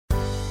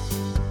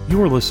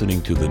You're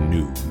listening to the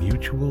new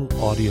Mutual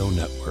Audio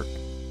Network.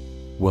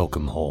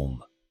 Welcome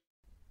home.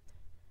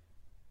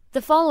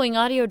 The following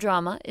audio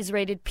drama is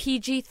rated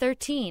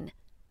PG-13,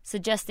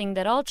 suggesting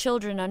that all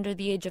children under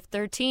the age of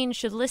 13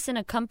 should listen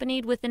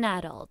accompanied with an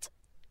adult.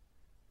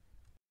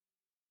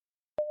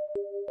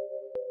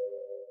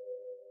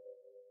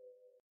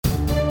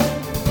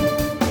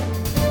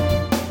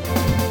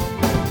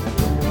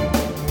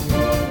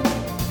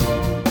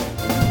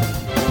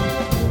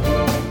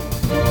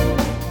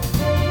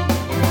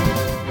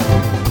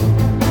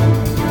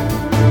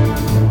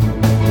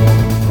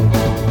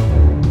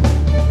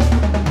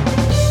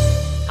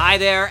 Hi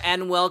there,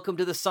 and welcome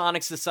to the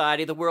Sonic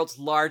Society, the world's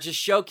largest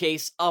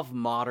showcase of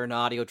modern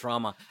audio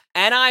drama.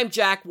 And I'm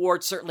Jack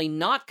Ward, certainly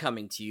not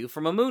coming to you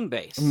from a moon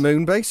base.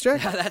 Moon base,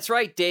 Jack? That's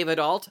right, David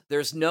Alt.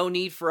 There's no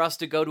need for us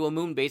to go to a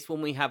moon base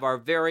when we have our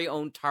very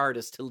own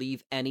TARDIS to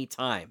leave any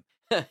time.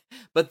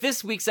 But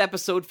this week's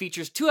episode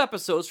features 2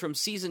 episodes from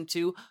Season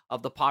 2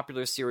 of the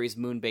popular series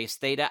Moonbase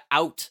Theta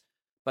out.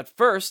 But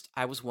first,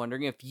 I was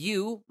wondering if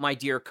you, my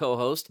dear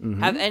co-host,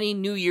 have any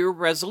New Year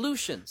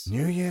resolutions.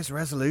 New Year's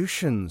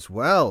resolutions?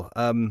 Well,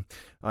 I'm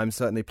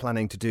certainly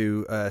planning to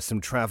do some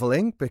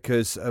travelling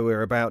because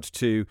we're about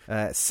to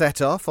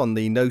set off on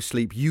the No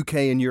Sleep UK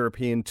and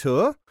European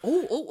tour.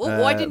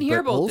 I didn't hear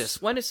about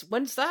this.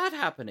 When's that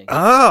happening?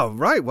 Oh,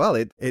 right. Well,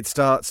 it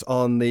starts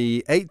on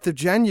the 8th of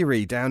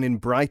January down in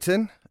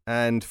Brighton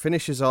and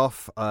finishes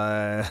off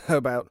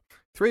about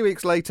 3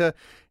 weeks later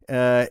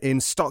in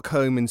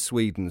Stockholm in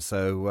Sweden.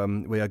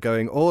 So we are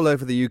going all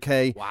over the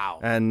UK. Wow.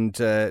 And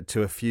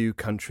to a few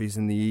countries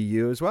in the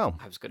EU as well.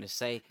 I was going to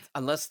say,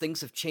 unless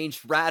things have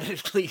changed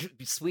radically,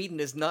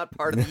 Sweden is not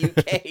part of the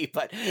UK,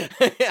 but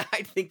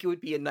I think it would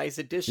be a nice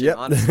addition,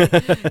 honestly.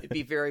 It'd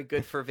be very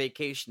good for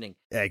vacationing.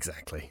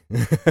 Exactly.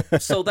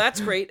 So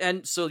that's great.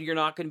 And so you're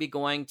not going to be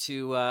going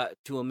to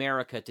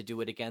America to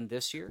do it again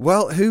this year?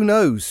 Well, who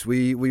knows?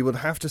 We would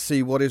have to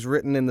see what is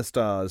written in the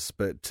stars,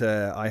 but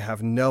I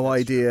have no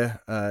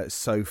idea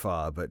so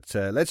far. But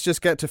let's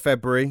just get to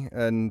February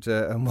and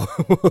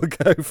we'll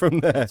go from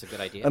there. That's a good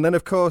idea. And then,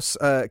 of course,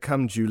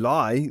 come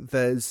July,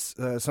 there's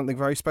something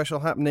very special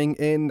happening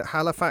in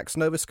Halifax,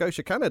 Nova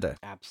Scotia, Canada.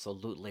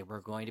 Absolutely.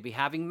 We're going to be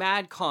having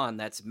MadCon.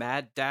 That's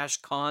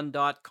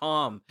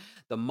mad-con.com.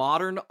 The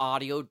Modern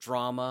Audio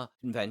Drama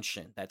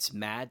Convention. That's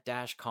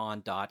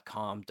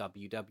mad-con.com,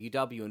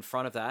 www. In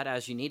front of that,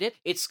 as you need it.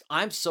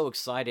 I'm so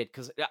excited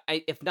because,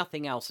 if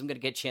nothing else, I'm going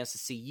to get a chance to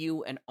see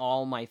you and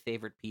all my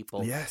favorite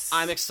people. Yes.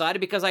 I'm excited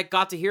because I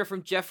got to hear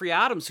from Jeffrey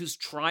Adams, who's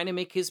trying to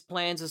make his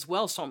plans as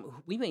well. So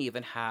we may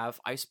even have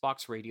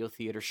Icebox Radio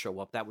Theater show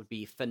up. That would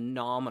be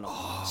phenomenal.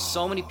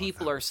 So many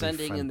people are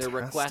sending in their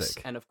requests.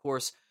 And of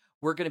course,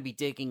 we're going to be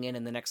digging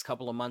in the next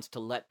couple of months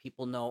to let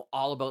people know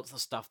all about the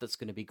stuff that's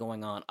going to be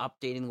going on,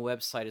 updating the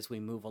website as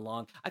we move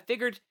along. I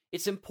figured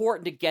it's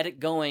important to get it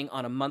going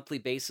on a monthly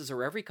basis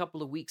or every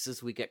couple of weeks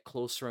as we get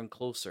closer and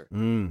closer.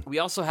 We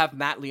also have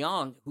Matt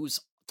Leong,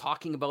 who's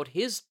talking about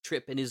his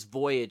trip and his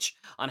voyage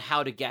on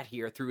how to get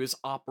here through his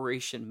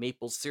Operation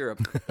Maple Syrup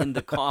in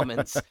the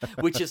Commons,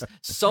 which is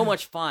so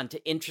much fun,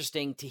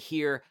 interesting to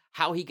hear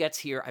how he gets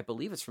here. I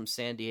believe it's from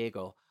San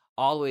Diego,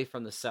 all the way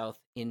from the south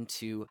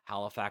into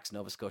Halifax,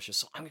 Nova Scotia.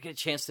 So I'm going to get a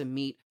chance to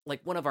meet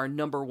one of our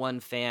number one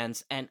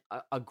fans and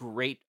a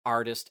great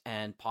artist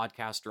and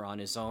podcaster on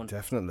his own.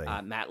 Definitely.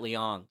 Matt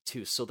Leong,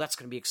 too. So that's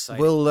going to be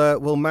exciting.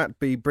 Will Matt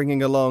be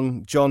bringing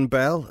along John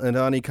Bell and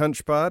Arnie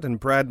Kunchbard and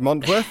Brad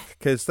Montworth?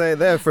 Because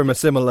they're from a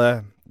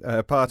similar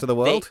part of the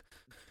world.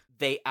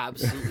 They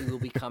absolutely will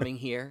be coming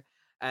here,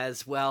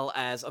 as well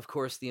as, of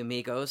course, the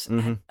Amigos,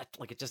 and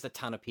just a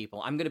ton of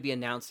people. I'm going to be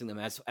announcing them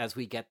as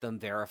we get them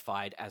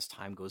verified as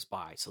time goes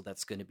by. So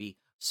that's going to be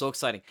so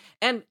exciting.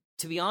 And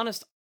to be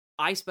honest,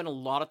 I spent a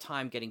lot of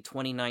time getting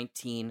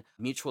 2019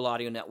 Mutual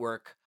Audio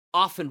Network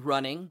off and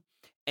running,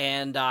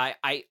 and I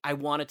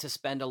wanted to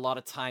spend a lot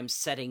of time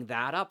setting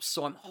that up.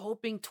 So I'm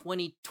hoping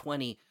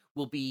 2020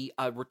 will be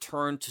a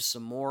return to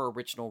some more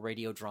original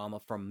radio drama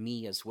from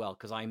me as well,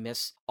 because I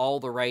miss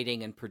all the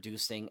writing and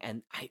producing,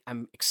 and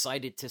I'm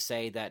excited to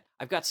say that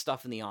I've got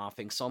stuff in the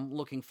offing, so I'm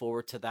looking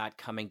forward to that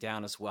coming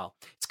down as well.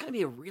 It's going to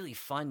be a really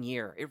fun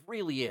year. It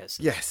really is.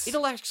 Yes.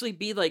 It'll actually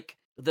be the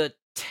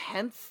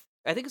 10th,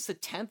 I think it's the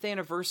 10th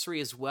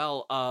anniversary as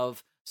well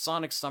of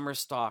Sonic Summer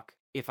Stock,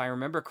 if I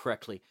remember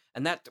correctly,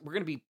 and that we're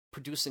going to be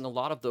producing a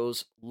lot of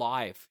those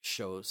live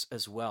shows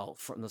as well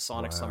from the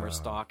Sonic Summer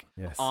Stock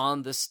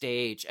on the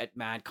stage at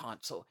MadCon.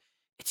 So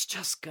it's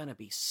just going to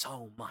be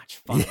so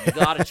much fun. You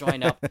got to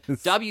join up.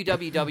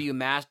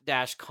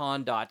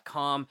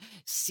 www.mad-con.com.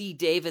 See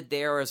David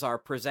there as our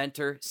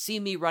presenter. See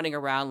me running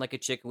around like a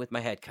chicken with my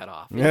head cut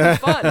off. It'll be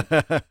fun.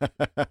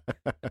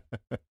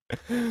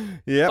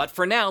 Yeah. But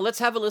for now, let's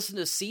have a listen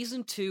to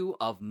Season 2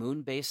 of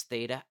Moonbase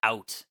Theta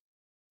Out.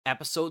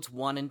 Episodes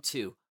 1 and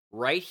 2.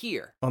 Right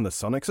here on the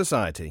Sonic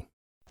Society.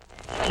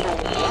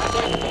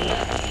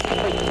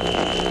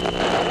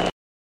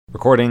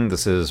 Recording,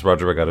 this is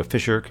Roger Regatta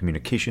Fisher,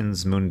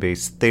 Communications,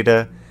 Moonbase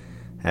Theta.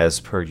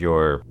 As per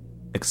your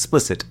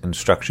explicit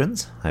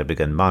instructions, I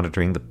began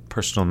monitoring the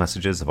personal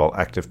messages of all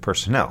active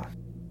personnel.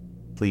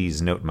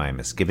 Please note my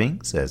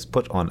misgivings as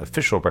put on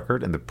official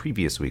record in the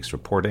previous week's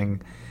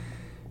reporting,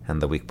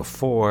 and the week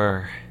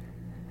before,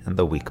 and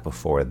the week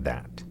before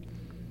that.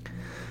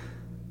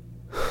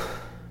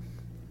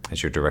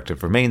 As your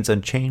directive remains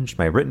unchanged,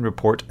 my written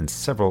report and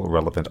several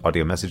relevant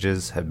audio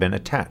messages have been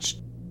attached.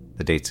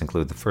 The dates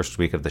include the first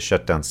week of the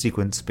shutdown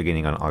sequence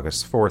beginning on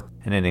August 4th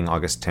and ending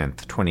August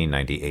 10th,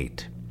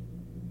 2098.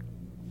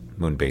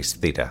 Moonbase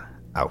Theta,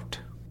 out.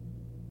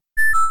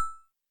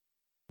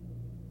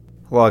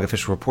 Log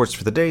official reports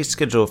for the day,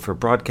 schedule for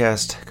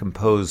broadcast,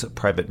 compose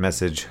private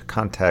message,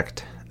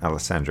 contact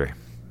Alessandre.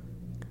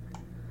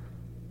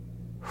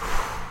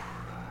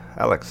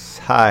 Alex,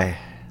 hi,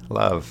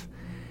 love.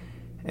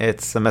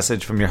 It's a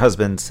message from your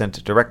husband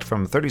sent direct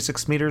from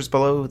 36 meters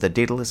below the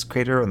Daedalus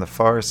crater on the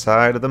far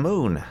side of the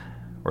moon.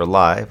 We're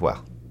live,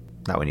 well,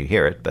 not when you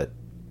hear it, but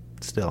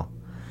still.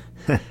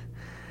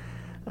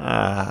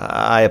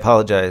 I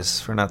apologize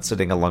for not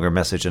sending a longer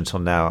message until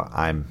now.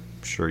 I'm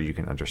sure you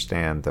can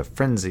understand the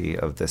frenzy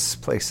of this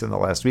place in the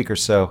last week or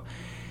so.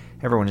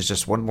 Everyone has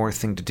just one more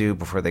thing to do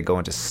before they go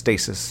into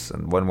stasis,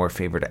 and one more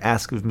favor to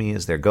ask of me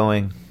as they're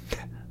going.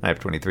 I have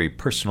 23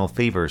 personal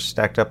favors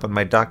stacked up on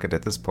my docket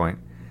at this point.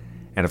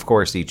 And of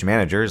course, each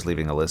manager is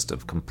leaving a list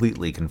of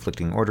completely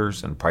conflicting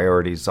orders and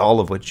priorities, all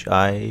of which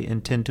I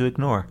intend to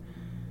ignore.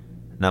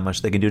 Not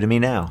much they can do to me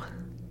now.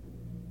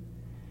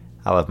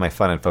 I'll have my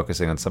fun in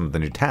focusing on some of the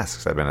new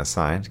tasks I've been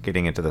assigned,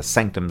 getting into the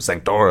sanctum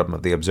sanctorum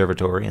of the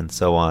observatory and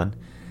so on.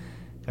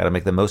 Gotta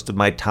make the most of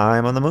my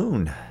time on the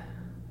moon.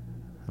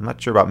 I'm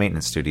not sure about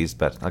maintenance duties,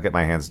 but I'll get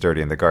my hands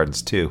dirty in the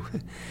gardens too.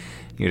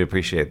 You'd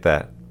appreciate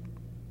that.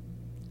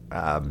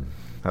 That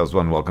was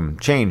one welcome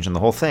change in the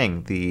whole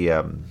thing.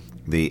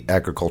 The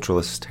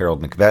agriculturalist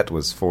Harold McVett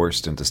was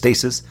forced into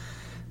stasis.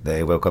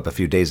 They woke up a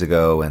few days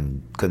ago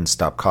and couldn't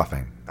stop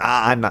coughing.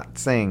 I'm not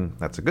saying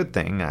that's a good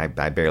thing. I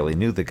barely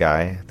knew the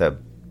guy. The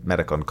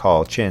medic on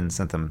call, Chin,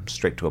 sent them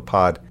straight to a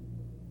pod.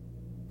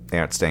 They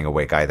aren't staying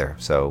awake either,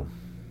 so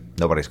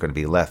nobody's going to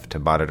be left to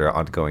monitor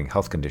ongoing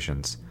health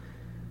conditions.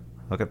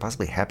 What could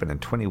possibly happen in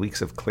 20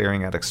 weeks of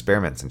clearing out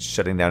experiments and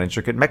shutting down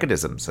intricate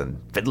mechanisms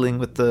and fiddling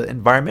with the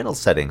environmental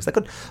settings? That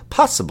could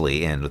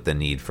possibly end with the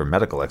need for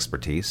medical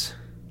expertise.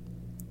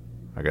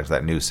 I guess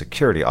that new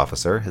security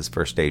officer, his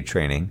first aid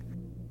training.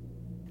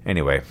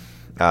 Anyway,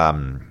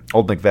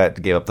 old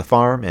McVett gave up the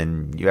farm,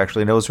 and you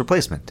actually know his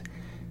replacement.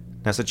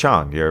 Nessa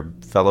Chong, your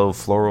fellow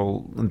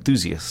floral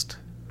enthusiast.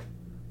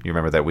 You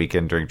remember that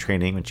weekend during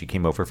training when she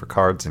came over for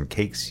cards and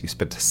cakes? You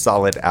spent a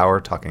solid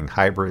hour talking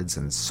hybrids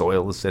and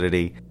soil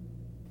acidity.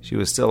 She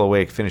was still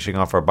awake finishing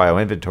off our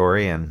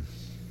bioinventory, and,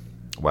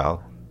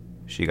 well,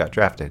 she got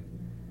drafted.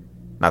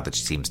 Not that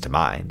she seems to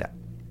mind.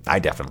 I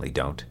definitely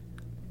don't.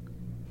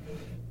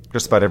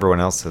 Just about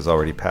everyone else has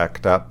already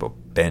packed up, or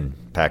been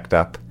packed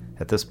up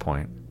at this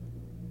point.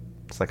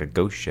 It's like a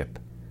ghost ship.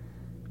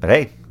 But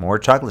hey, more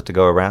chocolate to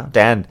go around,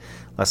 and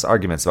less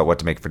arguments about what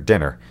to make for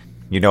dinner.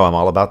 You know I'm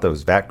all about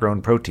those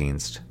vat-grown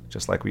proteins,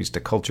 just like we used to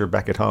culture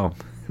back at home.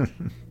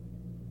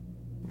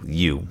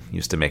 You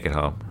used to make it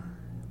home.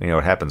 You know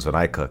what happens when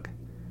I cook.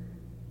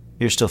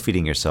 You're still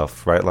feeding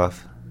yourself, right,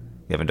 love?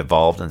 You haven't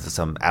evolved into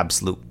some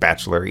absolute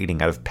bachelor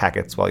eating out of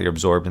packets while you're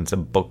absorbed in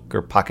some book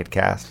or pocket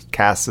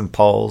casts and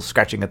poles,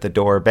 scratching at the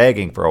door,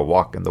 begging for a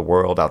walk in the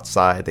world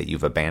outside that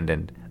you've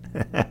abandoned.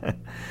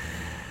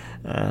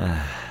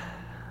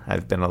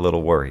 I've been a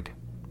little worried.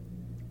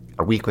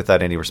 A week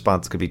without any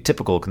response could be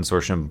typical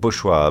consortium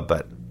bourgeois,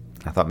 but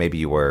I thought maybe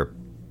you were.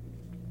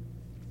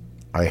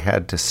 I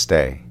had to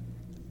stay.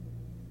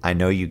 I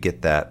know you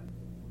get that.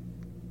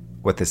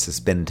 What this has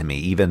been to me,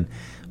 even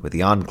with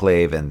the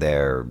Enclave and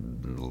their,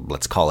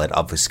 let's call it,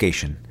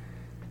 obfuscation.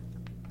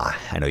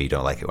 I know you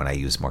don't like it when I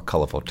use more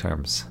colorful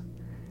terms.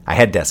 I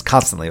head desk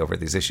constantly over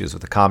these issues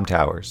with the comm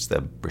towers,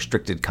 the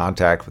restricted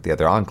contact with the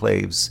other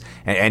enclaves,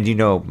 and you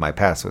know my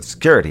past with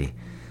security.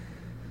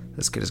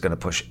 This kid is going to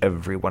push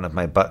every one of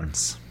my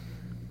buttons.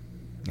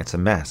 It's a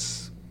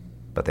mess,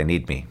 but they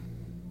need me.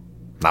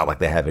 Not like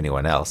they have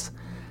anyone else.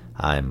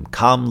 I'm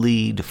comm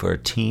lead for a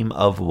team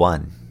of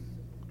one.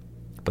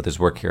 But there's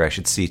work here I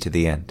should see to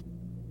the end.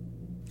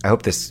 I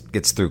hope this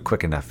gets through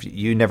quick enough.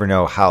 You never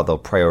know how they'll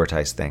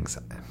prioritize things.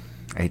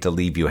 I hate to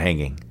leave you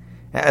hanging.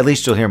 At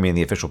least you'll hear me in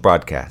the official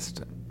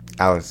broadcast.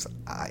 Alex,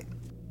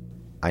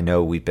 I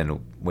know we've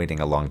been waiting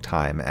a long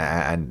time,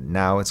 and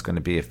now it's going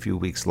to be a few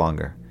weeks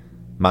longer.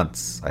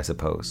 Months, I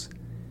suppose.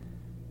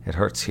 It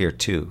hurts here,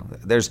 too.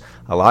 There's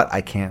a lot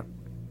I can't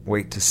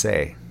wait to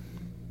say.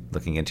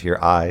 Looking into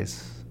your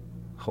eyes,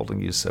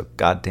 holding you so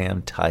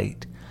goddamn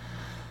tight.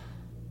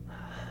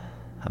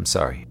 I'm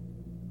sorry.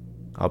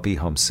 I'll be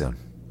home soon.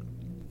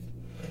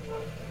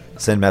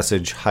 Send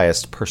message,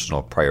 highest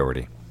personal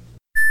priority.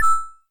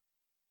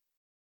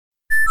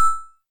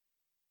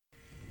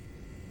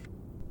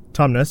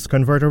 Tumnus,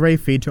 convert array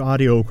feed to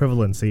audio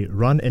equivalency,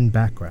 run in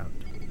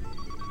background.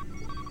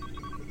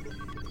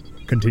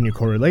 Continue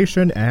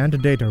correlation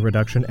and data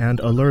reduction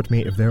and alert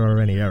me if there are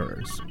any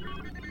errors.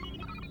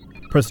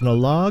 Personal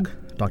log,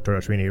 Dr.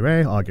 Ashwini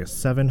Ray,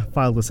 August 7,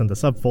 file was in the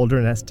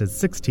subfolder nested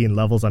 16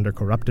 levels under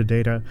corrupted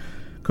data.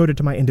 coded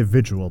to my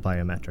individual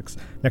biometrics,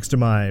 next to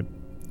my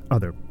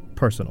other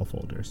personal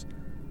folders.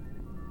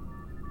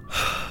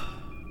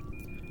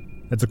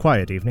 It's a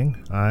quiet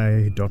evening.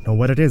 I don't know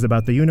what it is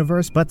about the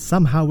universe, but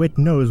somehow it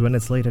knows when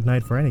it's late at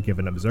night for any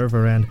given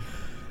observer, and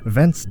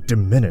events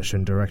diminish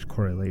in direct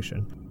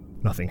correlation.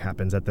 Nothing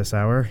happens at this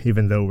hour,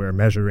 even though we're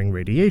measuring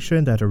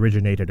radiation that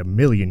originated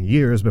 1,000,000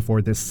 years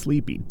before this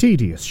sleepy,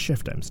 tedious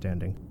shift I'm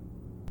standing.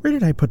 Where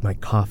did I put my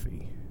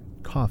coffee?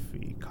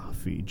 Coffee,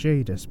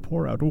 Jadis,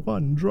 pour out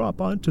one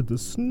drop onto the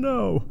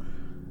snow.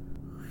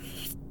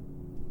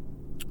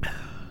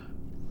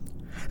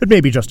 It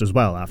may be just as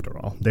well, after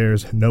all.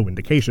 There's no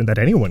indication that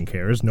anyone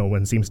cares. No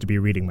one seems to be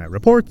reading my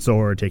reports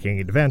or taking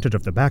advantage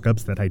of the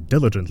backups that I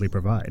diligently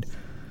provide.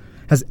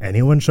 Has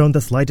anyone shown the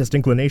slightest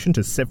inclination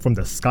to sift from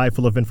the sky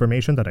full of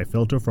information that I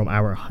filter from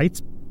our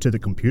heights to the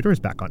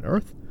computers back on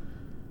Earth?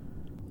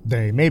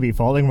 They may be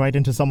falling right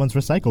into someone's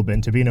recycle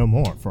bin to be no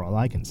more, for all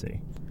I can see.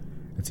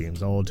 It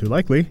seems all too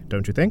likely,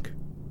 don't you think?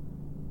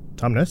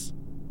 Tumnus?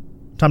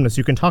 Tumnus,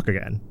 you can talk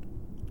again.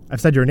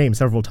 I've said your name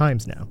several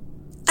times now.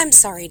 I'm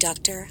sorry,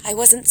 Doctor. I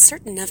wasn't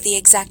certain of the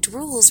exact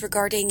rules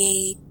regarding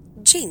a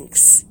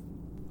jinx.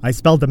 I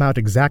spelled them out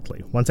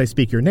exactly. Once I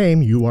speak your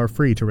name, you are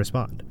free to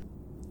respond.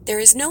 There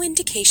is no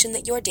indication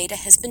that your data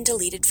has been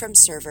deleted from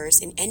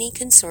servers in any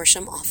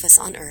consortium office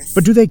on Earth.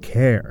 But do they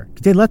care?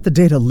 Do they let the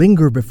data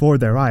linger before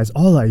their eyes?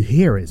 All I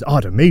hear is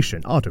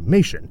automation.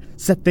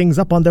 Set things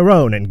up on their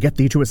own and get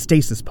thee to a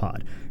stasis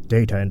pod.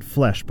 Data and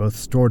flesh both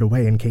stored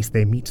away in case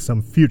they meet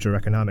some future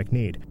economic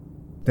need.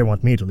 They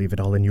want me to leave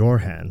it all in your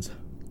hands.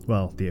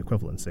 Well, the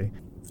equivalency.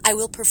 I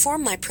will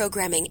perform my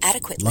programming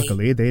adequately.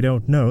 Luckily, they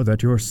don't know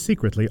that you're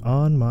secretly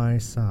on my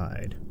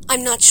side.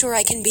 I'm not sure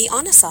I can be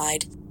on a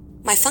side.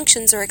 My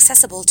functions are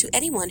accessible to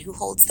anyone who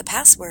holds the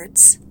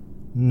passwords.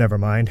 Never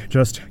mind.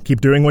 Just keep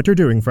doing what you're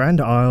doing,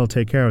 friend. I'll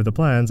take care of the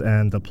plans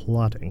and the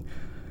plotting.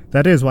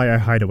 That is why I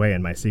hide away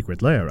in my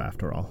secret lair,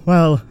 after all.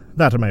 Well,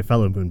 that and my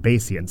fellow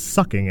Moonbasians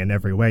sucking in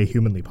every way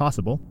humanly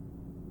possible.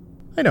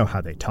 I know how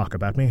they talk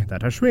about me,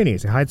 that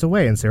Ashwini hides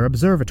away in their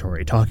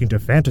observatory talking to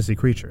fantasy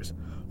creatures.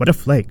 What a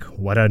flake,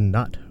 what a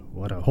nut,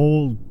 what a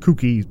whole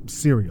kooky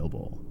cereal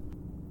bowl.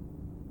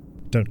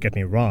 Don't get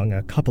me wrong,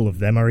 a couple of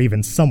them are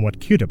even somewhat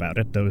cute about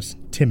it, those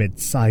timid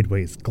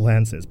sideways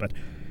glances, but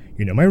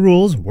you know my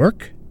rules,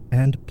 work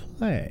and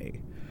play.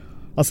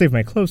 I'll save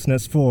my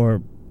closeness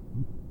for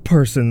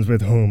persons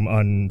with whom,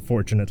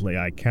 unfortunately,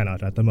 I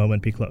cannot at the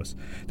moment be close.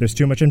 There's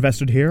too much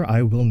invested here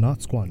I will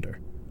not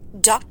squander.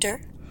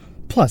 Doctor?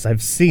 Plus,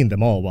 I've seen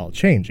them all while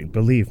changing.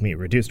 Believe me,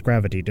 reduced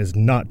gravity does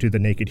not do the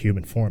naked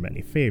human form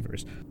any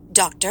favors.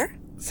 Doctor?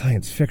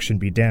 Science fiction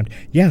be damned.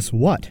 Yes,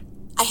 what?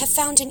 I have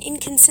found an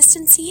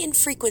inconsistency in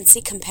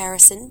frequency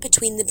comparison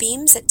between the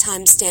beams at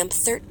timestamp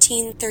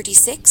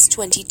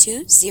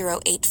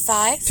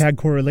 1336-22085. Tag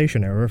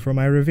correlation error for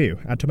my review.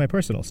 Add to my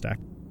personal stack.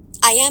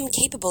 I am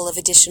capable of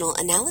additional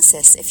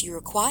analysis if you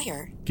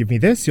require. Give me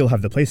this, you'll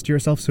have the place to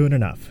yourself soon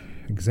enough.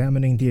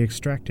 Examining the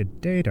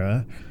extracted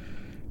data,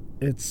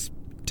 it's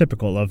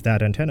typical of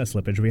that antenna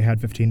slippage we had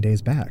 15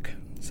 days back.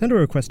 Send a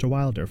request to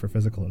Wilder for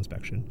physical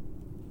inspection.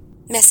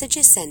 Message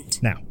is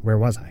sent. Now, where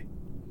was I?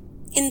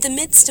 In the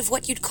midst of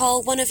what you'd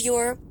call one of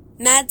your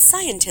mad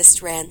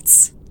scientist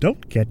rants.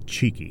 Don't get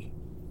cheeky.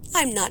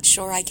 I'm not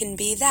sure I can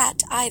be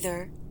that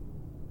either.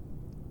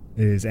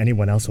 Is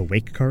anyone else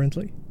awake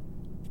currently?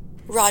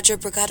 Roger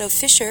Brigado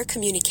Fisher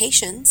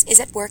Communications is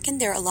at work in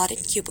their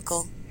allotted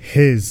cubicle.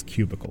 His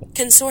cubicle.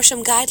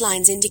 Consortium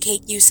guidelines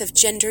indicate use of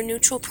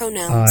gender-neutral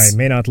pronouns. I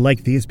may not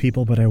like these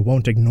people, but I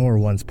won't ignore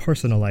one's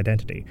personal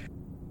identity.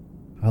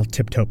 I'll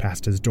tiptoe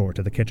past his door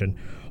to the kitchen.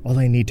 All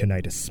I need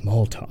tonight is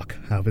small talk.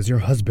 How is your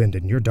husband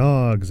and your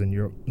dogs and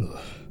your... Ugh.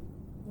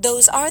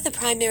 Those are the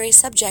primary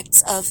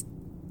subjects of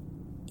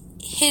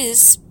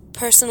his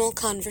personal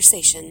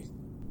conversation.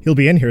 He'll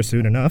be in here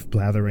soon enough,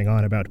 blathering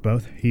on about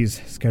both.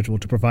 He's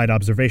scheduled to provide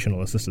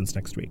observational assistance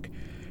next week,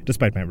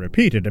 despite my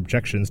repeated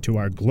objections to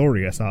our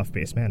glorious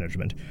off-base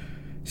management.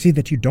 See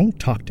that you don't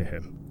talk to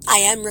him. I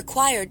am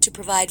required to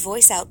provide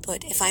voice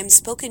output if I'm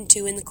spoken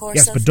to in the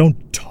course of... Yes, but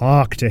don't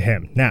talk to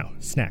him. Now,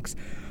 snacks.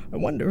 I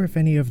wonder if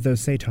any of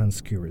those Seitan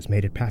skewers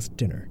made it past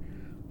dinner.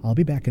 I'll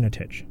be back in a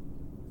titch.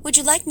 Would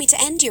you like me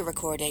to end your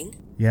recording?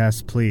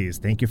 Yes, please.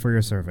 Thank you for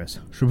your service.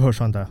 Shubho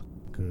Shanta.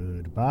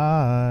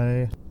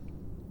 Goodbye.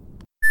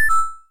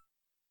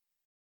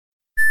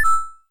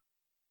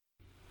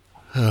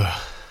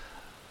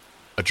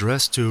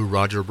 Addressed to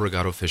Roger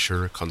Brigado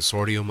Fisher,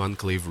 Consortium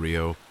Enclave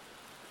Rio,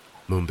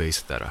 Moonbase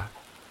Theta.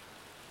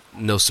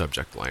 No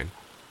subject line.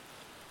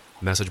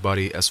 Message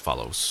body as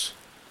follows.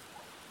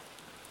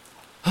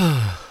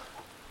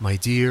 My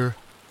dear,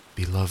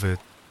 beloved,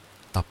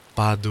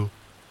 tapado,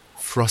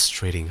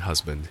 frustrating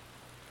husband.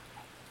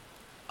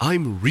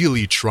 I'm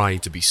really trying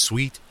to be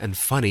sweet and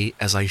funny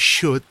as I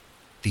should,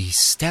 the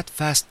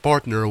steadfast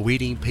partner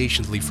waiting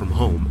patiently from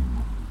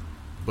home.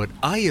 But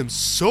I am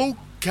so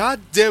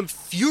goddamn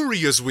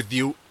furious with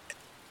you,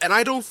 and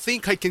I don't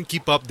think I can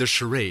keep up the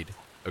charade,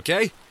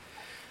 okay?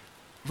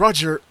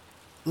 Roger,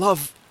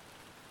 love,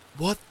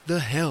 what the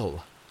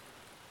hell?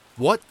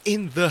 What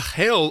in the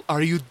hell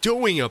are you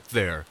doing up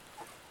there?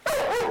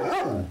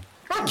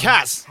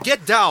 Cass,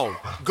 get down!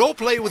 Go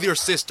play with your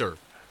sister.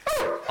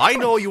 I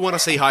know you want to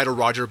say hi to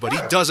Roger, but he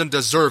doesn't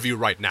deserve you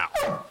right now.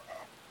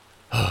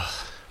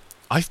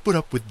 I've put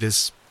up with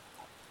this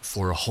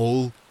for a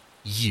whole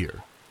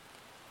year.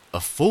 A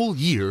full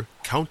year,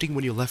 counting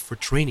when you left for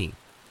training.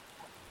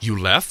 You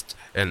left,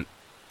 and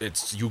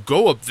you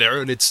go up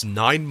there, and it's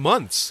 9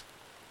 months.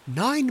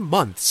 9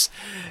 months.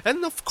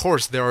 And of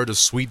course there are the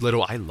sweet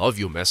little I love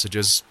you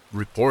messages,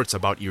 reports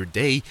about your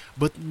day,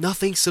 but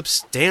nothing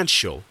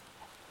substantial.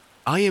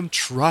 I am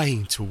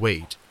trying to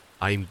wait.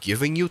 I am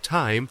giving you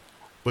time,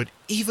 but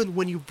even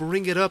when you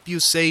bring it up, you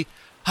say,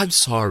 I'm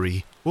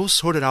sorry, we'll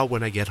sort it out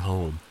when I get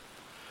home.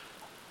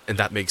 And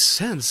that makes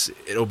sense.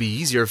 It'll be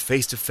easier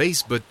face to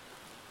face, but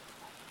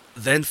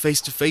then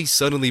face to face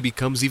suddenly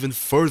becomes even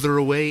further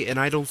away, and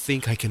I don't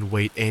think I can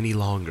wait any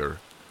longer.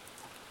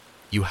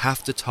 You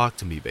have to talk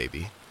to me,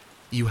 baby.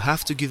 You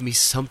have to give me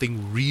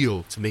something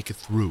real to make it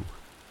through.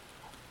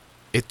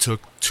 It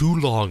took too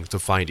long to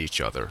find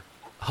each other.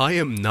 I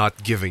am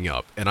not giving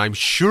up, and I'm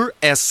sure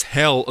as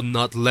hell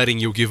not letting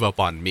you give up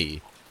on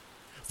me.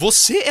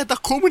 Você é da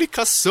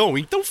comunicação,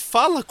 então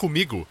fala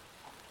comigo.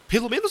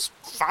 Pelo menos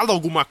fala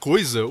alguma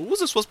coisa,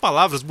 usa suas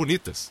palavras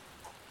bonitas.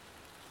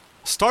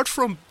 Start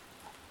from...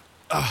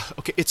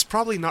 okay, it's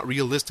probably not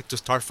realistic to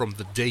start from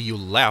the day you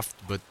left,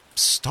 but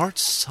start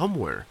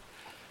somewhere.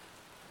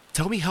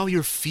 Tell me how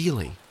you're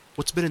feeling.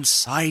 What's been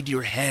inside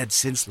your head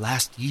since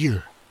last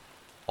year?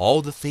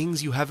 All the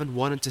things you haven't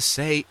wanted to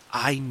say,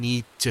 I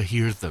need to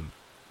hear them.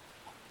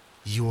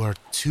 You are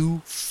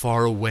too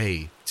far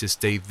away to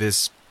stay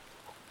this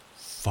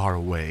far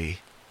away.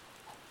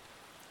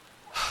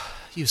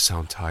 You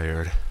sound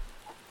tired.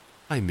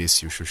 I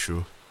miss you,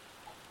 Shushu.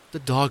 The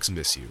dogs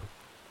miss you.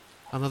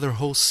 Another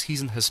whole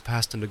season has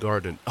passed in the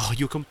garden. Oh,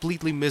 you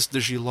completely missed the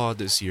Gilot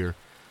this year.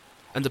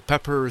 And the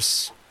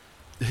peppers...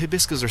 The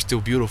hibiscus are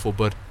still beautiful,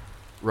 but...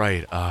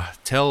 Right,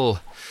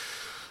 tell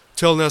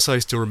Nessa I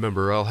still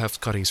remember. I'll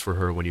have cuttings for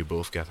her when you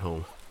both get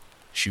home.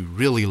 She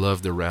really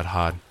loved the red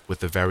hot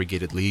with the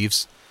variegated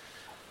leaves.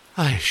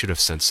 I should have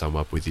sent some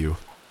up with you.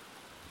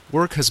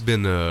 Work has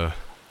been,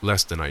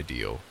 less than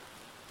ideal.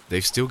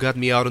 They've still got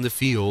me out in the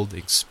field,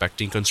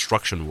 inspecting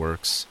construction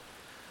works.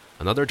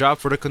 Another job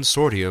for the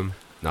consortium,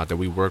 not that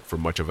we work for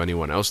much of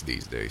anyone else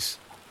these days.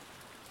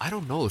 I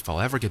don't know if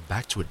I'll ever get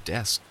back to a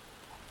desk.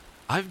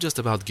 I've just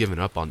about given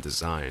up on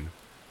design.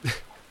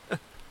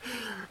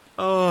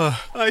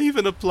 I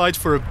even applied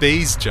for a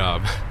base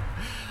job.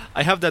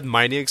 I have that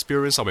mining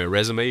experience on my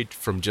resume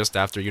from just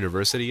after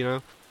university, you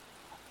know?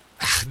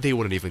 They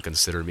wouldn't even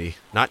consider me.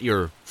 Not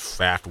your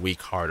fat,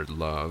 weak-hearted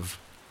love.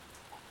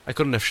 I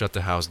couldn't have shut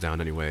the house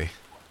down anyway,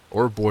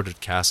 or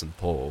boarded Cass and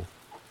Paul.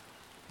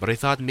 But I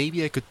thought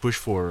maybe I could push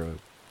for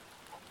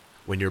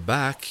when you're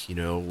back, you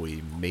know,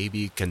 we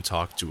maybe can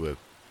talk to a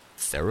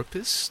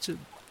therapist?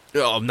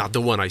 Oh, not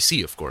the one I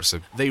see, of course.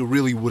 They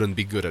really wouldn't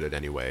be good at it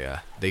anyway.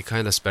 They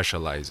kind of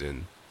specialize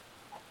in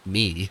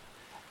me.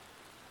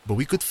 But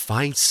we could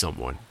find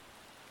someone.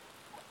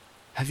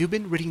 Have you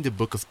been reading the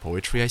book of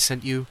poetry I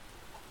sent you?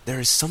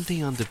 There is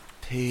something on the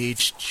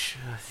page...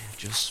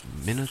 Just a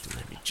minute,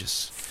 let me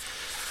just...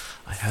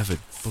 I have it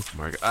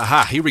bookmarked.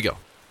 Aha, here we go.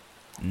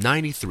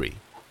 93.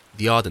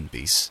 The Auden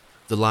piece.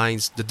 The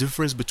lines, the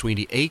difference between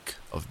the ache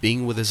of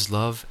being with his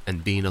love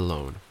and being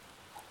alone.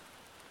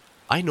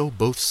 I know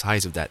both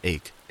sides of that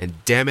ache,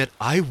 and damn it,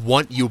 I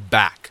want you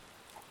back.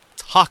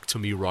 Talk to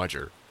me,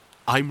 Roger.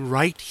 I'm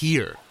right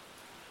here.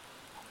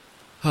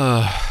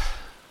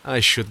 I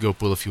should go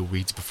pull a few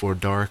weeds before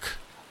dark.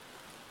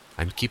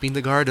 I'm keeping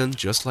the garden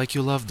just like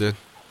you loved it,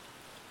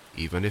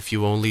 even if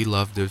you only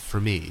loved it for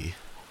me.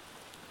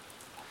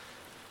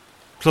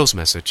 Close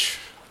message.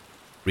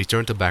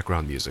 Return to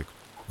background music.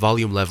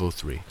 Volume level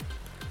 3.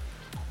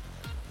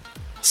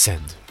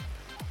 Send.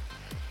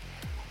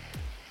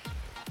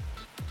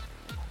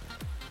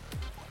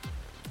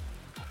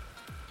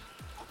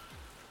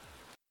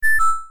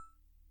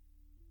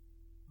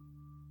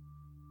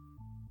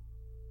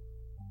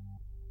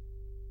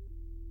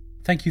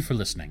 Thank you for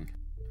listening.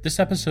 This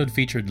episode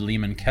featured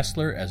Lehman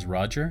Kessler as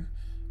Roger,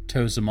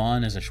 To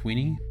Zaman as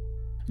Ashwini,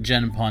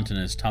 Jen Ponton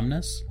as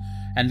Tumnus,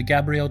 and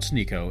Gabriel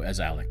Tsniko as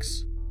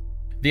Alex.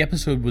 The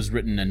episode was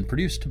written and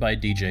produced by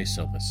DJ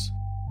Silvis.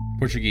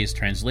 Portuguese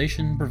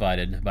translation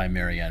provided by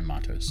Marianne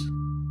Matos.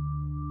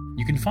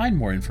 You can find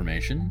more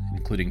information,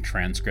 including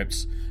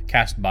transcripts,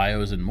 cast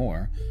bios, and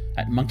more,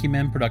 at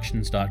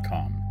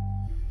monkeymanproductions.com.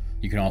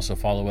 You can also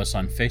follow us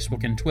on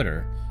Facebook and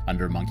Twitter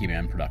under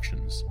Monkeyman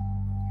Productions.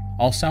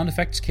 All sound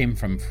effects came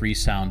from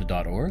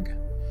freesound.org.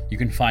 You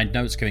can find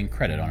notes giving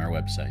credit on our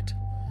website.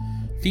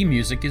 Theme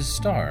music is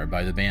Star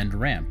by the band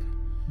Ramp.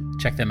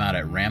 Check them out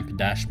at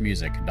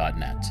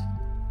ramp-music.net.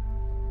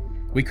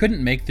 We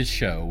couldn't make this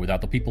show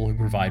without the people who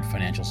provide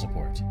financial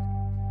support.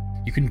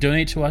 You can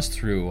donate to us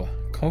through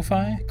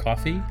Ko-Fi,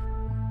 Coffee,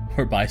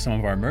 or buy some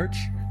of our merch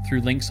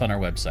through links on our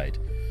website.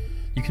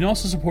 You can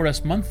also support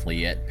us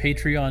monthly at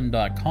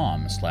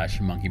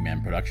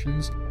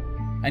patreon.com/monkeymanproductions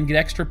and get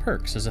extra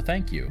perks as a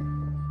thank you.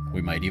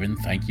 We might even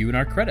thank you in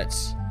our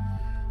credits.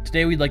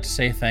 Today we'd like to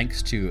say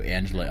thanks to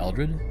Angela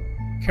Eldred,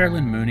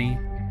 Carolyn Mooney,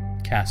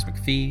 Cass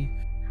McPhee,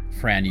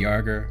 Fran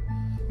Yarger,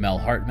 Mel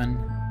Hartman,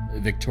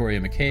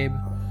 Victoria McCabe,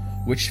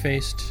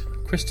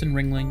 Witchfaced, Kristen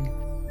Ringling,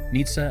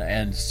 Nitsa,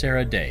 and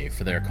Sarah Day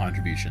for their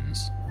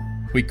contributions.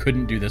 We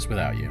couldn't do this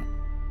without you.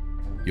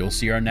 You'll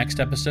see our next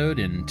episode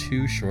in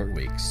 2 short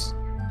weeks.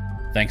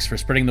 Thanks for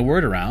spreading the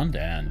word around,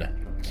 and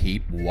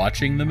keep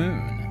watching the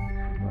moon.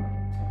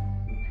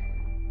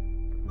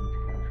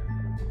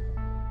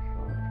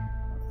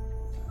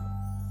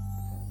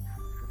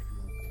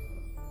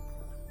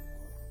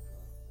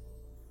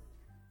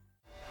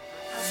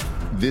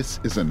 This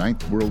is a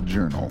Ninth World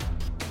Journal.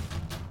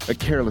 A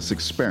careless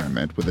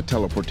experiment with a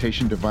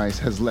teleportation device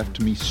has left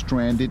me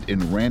stranded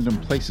in random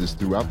places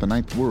throughout the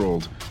Ninth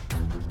World.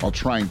 While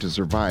trying to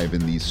survive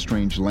in these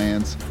strange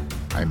lands,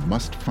 I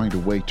must find a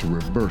way to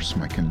reverse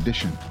my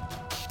condition.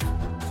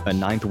 A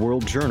Ninth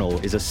World Journal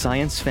is a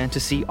science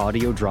fantasy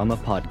audio drama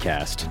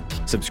podcast.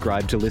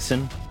 Subscribe to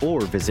listen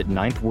or visit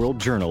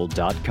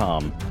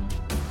ninthworldjournal.com.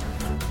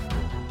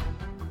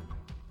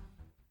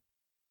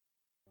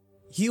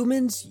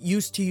 Humans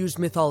used to use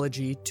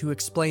mythology to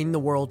explain the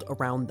world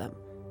around them.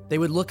 They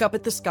would look up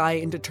at the sky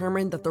and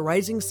determine that the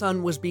rising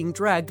sun was being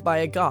dragged by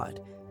a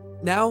god.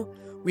 Now,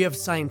 we have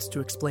science to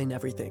explain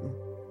everything.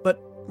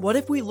 But what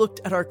if we looked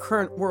at our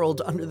current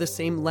world under the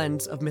same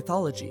lens of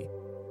mythology?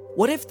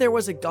 What if there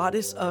was a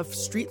goddess of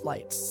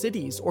streetlights,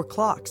 cities, or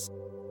clocks?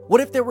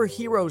 What if there were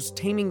heroes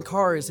taming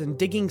cars and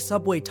digging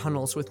subway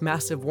tunnels with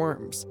massive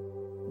worms?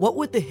 What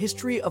would the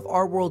history of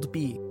our world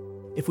be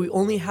if we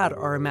only had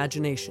our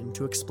imagination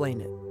to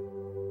explain it?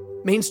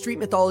 Main Street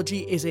Mythology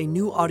is a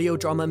new audio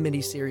drama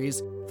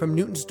miniseries from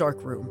Newton's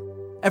Dark Room.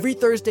 Every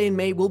Thursday in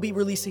May, we'll be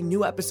releasing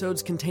new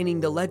episodes containing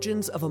the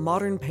legends of a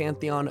modern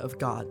pantheon of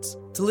gods.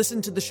 To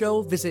listen to the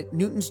show, visit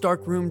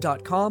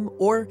newtonsdarkroom.com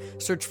or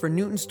search for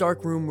Newton's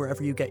Dark Room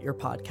wherever you get your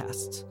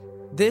podcasts.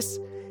 This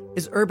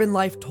is urban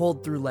life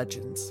told through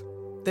legends.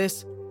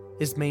 This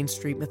is Main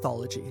Street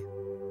Mythology.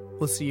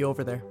 We'll see you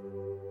over there.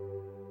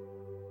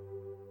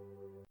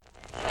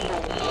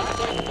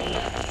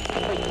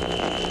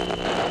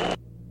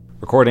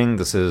 Recording,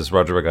 this is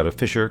Roger Regatta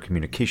Fisher,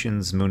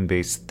 Communications,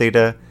 Moonbase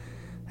Theta.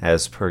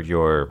 As per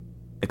your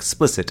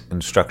explicit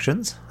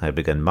instructions, I have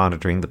begun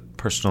monitoring the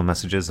personal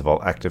messages of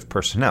all active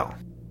personnel.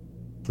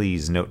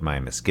 Please note my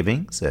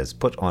misgivings, as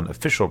put on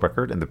official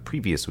record in the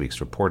previous week's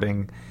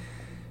reporting,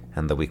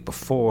 and the week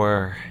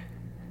before,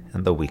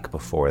 and the week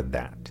before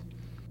that.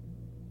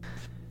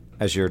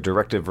 As your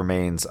directive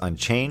remains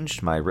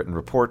unchanged, my written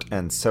report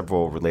and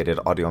several related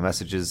audio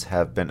messages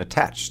have been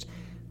attached.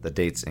 The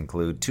dates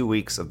include 2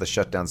 weeks of the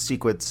shutdown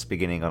sequence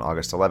beginning on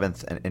August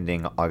 11th and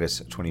ending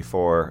August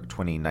 24,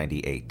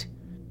 2098.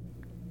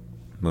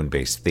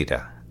 Moonbase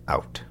Theta,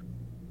 out.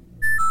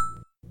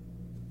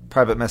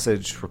 Private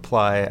message,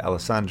 reply,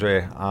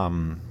 Alessandre,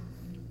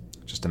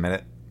 just a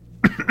minute.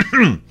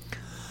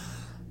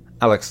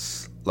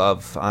 Alex,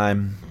 love,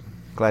 I'm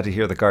glad to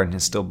hear the garden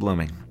is still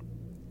blooming.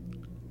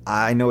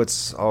 I know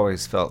it's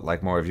always felt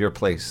like more of your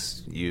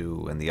place,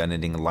 you and the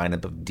unending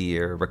lineup of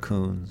deer,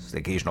 raccoons, the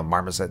occasional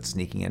marmoset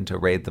sneaking in to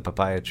raid the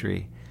papaya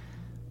tree.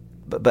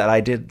 But I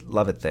did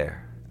love it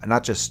there.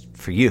 Not just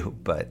for you,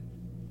 but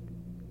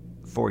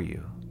for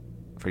you.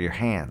 For your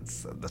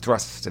hands, the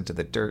thrust into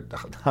the dirt,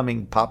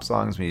 humming pop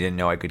songs when you didn't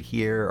know I could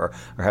hear, or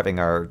having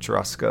our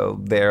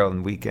churrasco there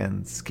on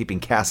weekends,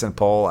 keeping Cass and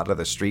Paul out of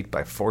the street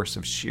by force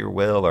of sheer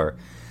will, or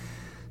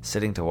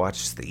sitting to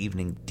watch the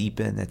evening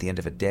deepen at the end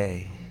of a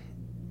day.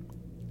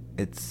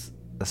 It's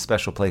a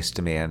special place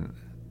to me, and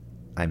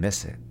I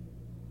miss it.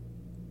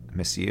 I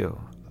miss you.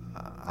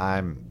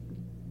 I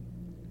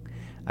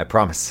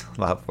promise,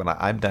 love, when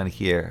I'm done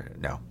here,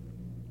 no,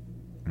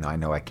 I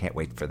know I can't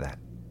wait for that.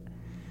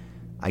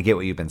 I get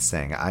what you've been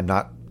saying. I'm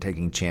not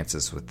taking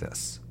chances with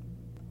this.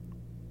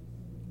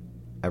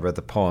 I read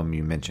the poem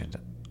you mentioned.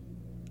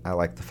 I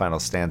like the final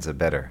stanza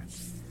better.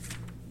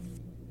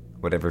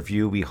 Whatever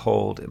view we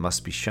hold, it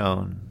must be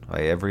shown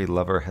why every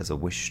lover has a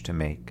wish to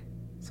make.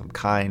 Some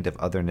kind of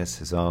otherness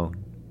his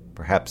own.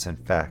 Perhaps, in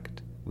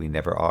fact, we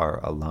never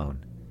are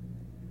alone.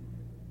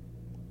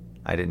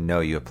 I didn't know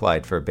you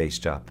applied for a base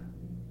job.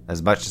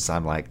 As much as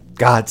I'm like,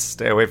 God,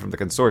 stay away from the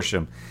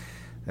consortium,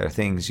 there are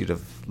things you'd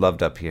have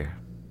loved up here.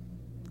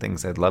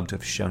 Things I'd love to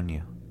have shown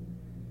you.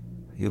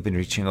 You've been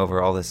reaching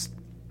over all this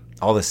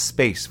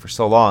space for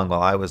so long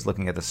while I was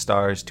looking at the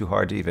stars too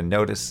hard to even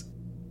notice.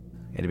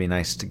 It'd be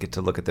nice to get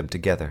to look at them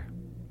together.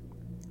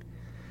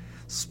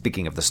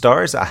 Speaking of the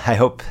stars, I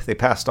hope they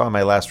passed on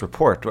my last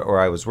report where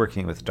I was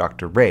working with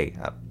Dr. Ray.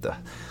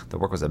 The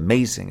work was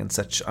amazing in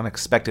such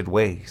unexpected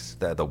ways.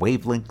 The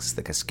wavelengths,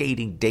 the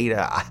cascading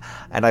data,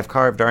 and I've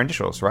carved our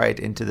initials right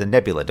into the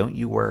nebula, don't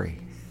you worry.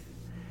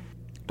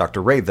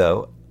 Dr. Ray,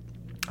 though,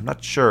 I'm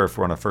not sure if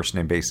we're on a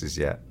first-name basis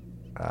yet,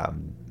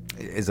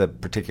 is a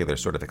particular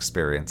sort of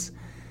experience.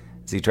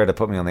 So he tried to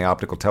put me on the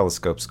optical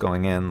telescopes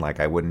going in like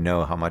I wouldn't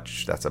know how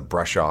much that's a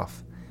brush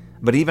off.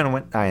 But even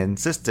when I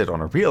insisted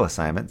on a real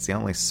assignment, he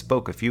only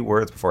spoke a few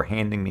words before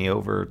handing me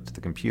over to the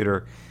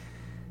computer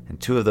And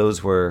 2 of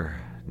those were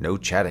no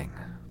chatting.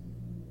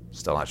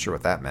 Still not sure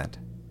what that meant.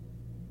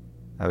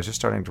 I was just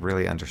starting to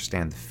really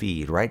understand the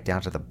feed, right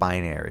down to the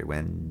binary,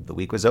 when the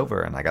week was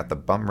over and I got the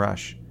bum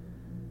rush.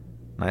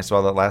 Nice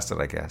while it lasted,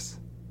 I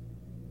guess.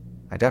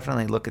 I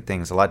definitely look at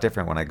things a lot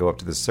different when I go up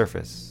to the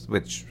surface,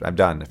 which I've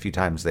done a few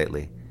times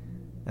lately.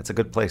 It's a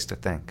good place to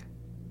think.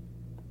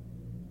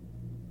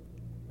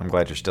 I'm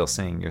glad you're still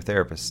seeing your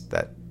therapist,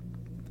 that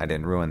I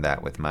didn't ruin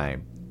that with my...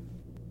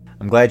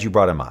 I'm glad you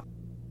brought him up.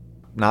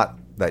 Not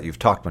that you've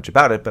talked much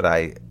about it, but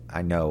I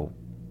know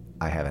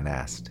I haven't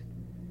asked.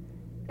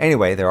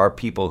 Anyway, there are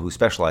people who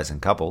specialize in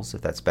couples,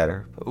 if that's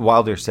better.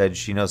 Wilder said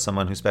she knows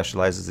someone who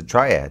specializes in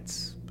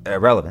triads.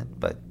 Irrelevant,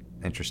 but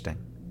interesting.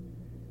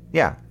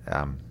 Yeah,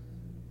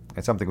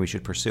 it's something we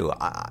should pursue.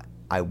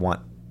 I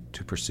want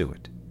to pursue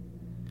it.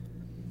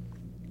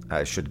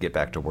 I should get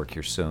back to work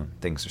here soon.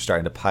 Things are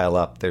starting to pile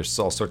up. There's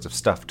all sorts of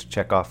stuff to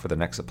check off for the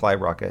next supply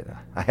rocket.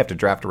 I have to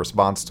draft a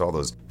response to all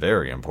those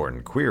very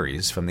important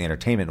queries from the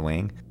entertainment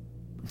wing.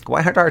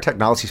 Why aren't our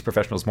technologies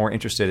professionals more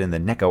interested in the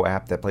Neko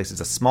app that places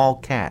a small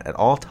cat at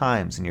all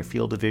times in your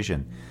field of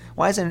vision?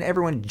 Why isn't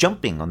everyone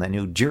jumping on that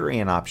new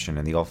durian option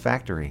in the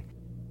olfactory?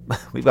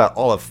 We've got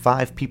all of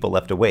 5 people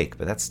left awake,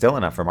 but that's still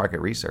enough for market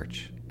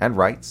research. And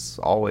rights,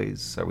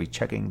 always. Are we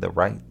checking the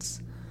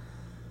rights?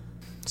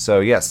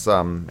 So yes,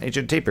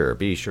 Agent Tapir,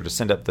 be sure to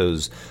send up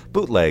those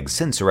bootleg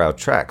Cincerow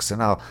tracks,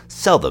 and I'll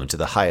sell them to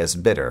the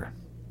highest bidder.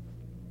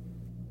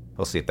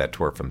 We'll see if that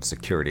twerp from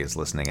security is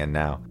listening in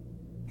now.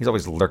 He's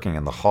always lurking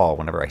in the hall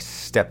whenever I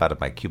step out of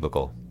my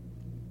cubicle.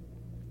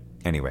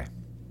 Anyway,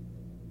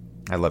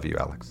 I love you,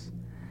 Alex.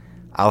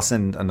 I'll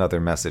send another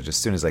message as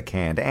soon as I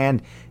can,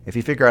 and if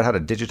you figure out how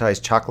to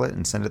digitize chocolate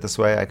and send it this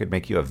way, I could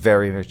make you a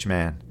very rich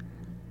man.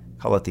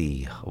 Call it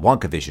the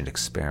WonkaVision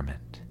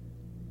experiment.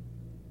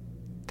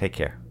 Take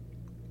care.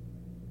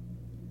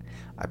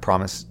 I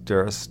promise,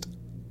 dearest,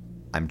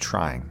 I'm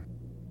trying.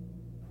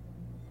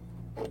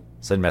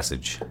 Send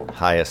message.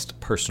 Highest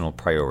personal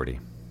priority.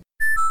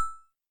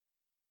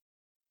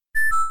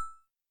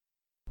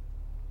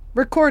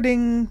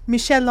 Recording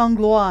Michel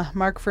Langlois,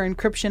 mark for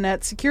encryption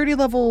at security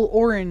level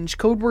orange,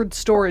 codeword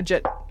storage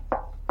at...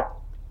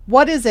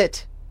 What is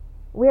it?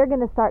 We're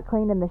going to start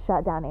cleaning the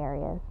shutdown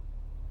areas.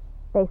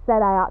 They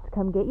said I ought to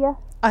come get you.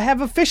 I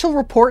have official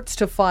reports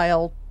to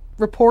file.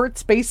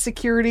 Reports, base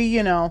security,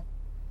 you know.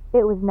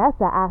 It was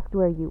Nessa asked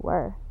where you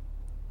were.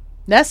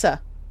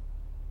 Nessa?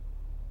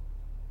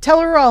 Tell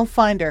her I'll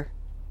find her.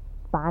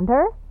 Find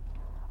her?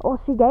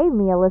 Well, she gave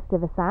me a list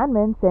of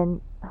assignments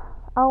and...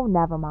 Oh,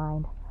 never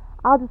mind.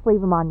 I'll just leave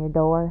them on your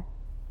door.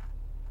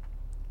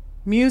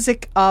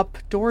 Music up,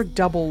 door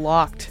double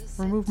locked.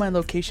 Remove my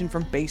location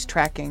from base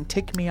tracking.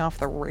 Take me off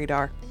the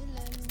radar.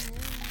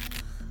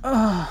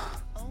 Ugh.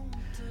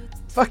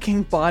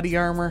 Fucking body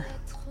armor.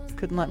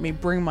 Couldn't let me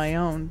bring my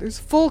own. There's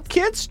full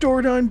kit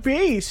stored on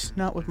base.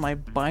 Not with my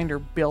binder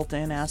built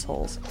in,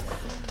 assholes.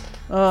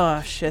 Oh,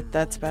 shit,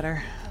 that's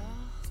better.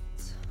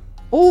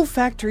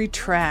 Olfactory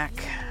track.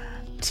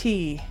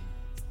 Tea.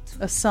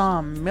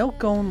 Assam.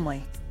 Milk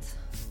only.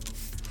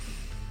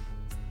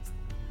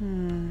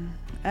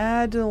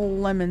 Add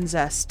lemon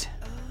zest.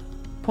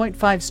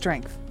 0.5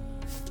 strength.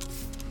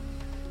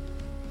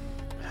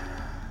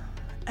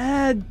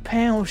 Add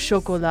pain au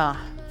chocolat.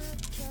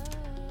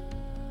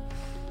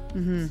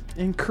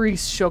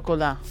 Increase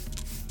chocolat.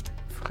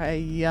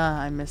 Yeah,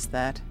 I missed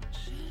that.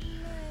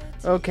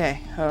 Okay.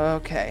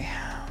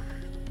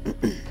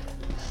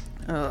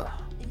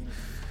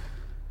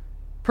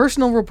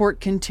 Personal report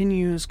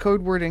continues.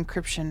 Codeword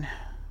encryption.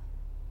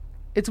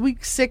 It's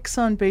week 6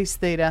 on base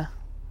theta.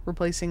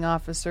 Replacing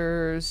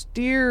officers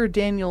Deere,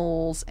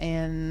 Daniels,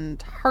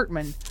 and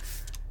Hartman.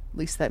 At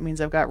least that means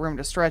I've got room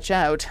to stretch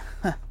out.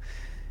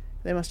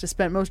 They must have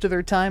spent most of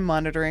their time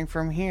monitoring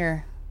from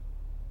here.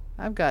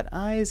 I've got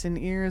eyes and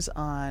ears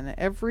on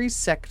every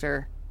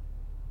sector.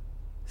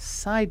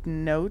 Side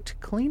note,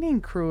 cleaning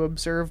crew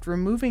observed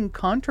removing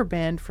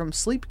contraband from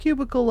sleep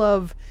cubicle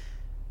of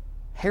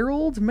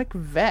Harold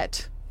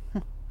McVett.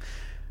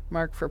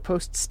 Mark for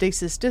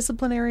post-stasis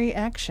disciplinary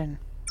action.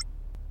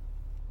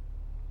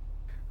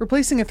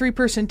 Replacing a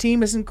 3-person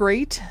team isn't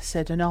great,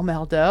 said Donald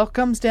Mulder.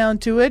 Comes down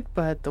to it,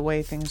 but the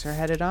way things are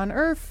headed on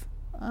Earth,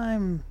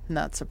 I'm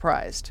not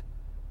surprised.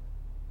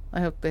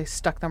 I hope they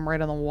stuck them right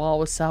on the wall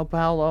with Sao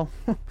Paulo.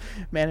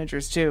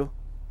 Managers, too.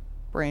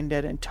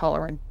 Brain-dead,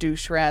 intolerant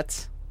douche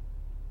rats.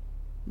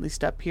 At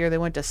least up here they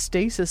went to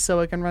stasis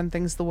so I can run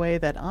things the way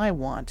that I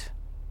want.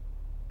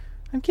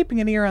 I'm keeping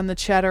an ear on the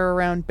chatter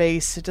around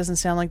base. It doesn't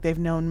sound like they've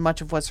known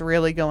much of what's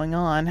really going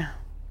on.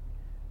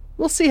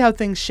 We'll see how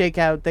things shake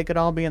out. They could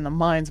all be in the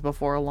mines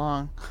before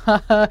long.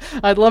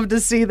 I'd love to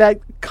see that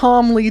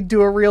calm lead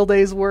do a real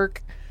day's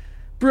work.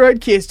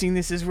 Broadcasting,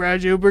 this is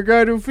Rajo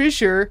Brigado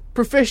Fisher,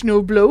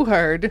 professional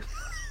blowhard.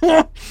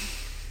 I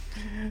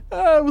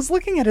was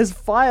looking at his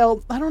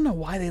file. I don't know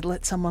why they'd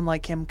let someone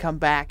like him come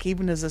back,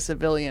 even as a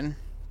civilian.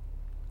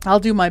 I'll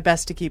do my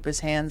best to keep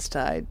his hands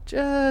tied,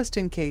 just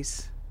in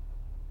case.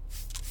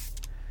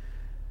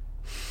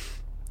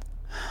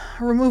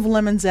 Remove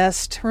lemon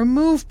zest.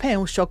 Remove pain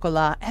au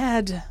chocolat.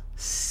 Add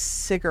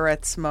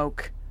cigarette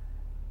smoke.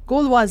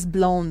 Gauloise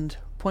Blonde,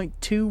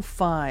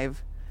 0.25.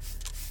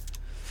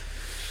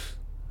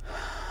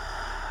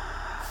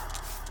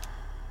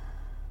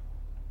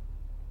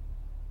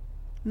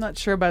 I'm not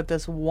sure about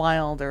this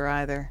Wilder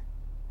either.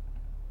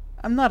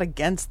 I'm not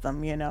against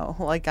them,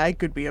 like I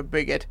could be a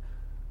bigot.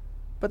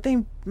 But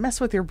they mess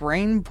with your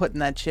brain putting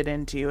that shit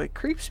into you. It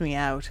creeps me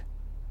out.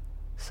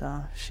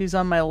 So, she's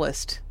on my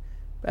list.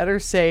 Better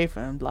safe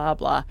and blah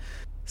blah.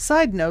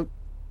 Side note,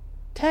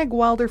 tag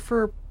Wilder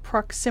for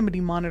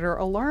proximity monitor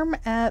alarm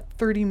at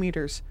 30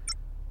 meters.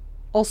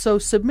 Also,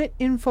 submit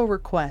info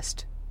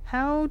request.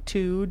 How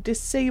to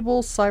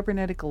disable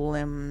cybernetic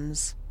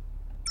limbs.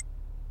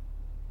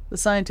 The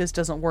scientist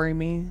doesn't worry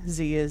me.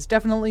 Z is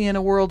definitely in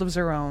a world of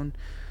her own.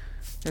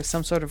 There's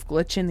some sort of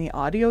glitch in the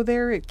audio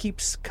there. It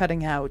keeps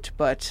cutting out,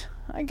 but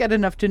I get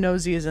enough to know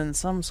Z is in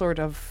some sort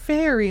of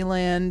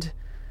fairyland.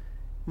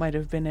 Might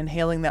have been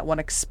inhaling that one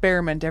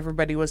experiment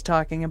everybody was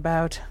talking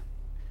about.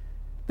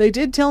 They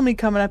did tell me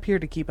coming up here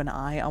to keep an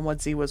eye on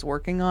what Z was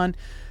working on,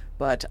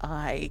 but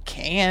I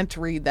can't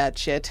read that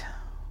shit.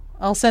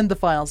 I'll send the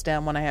files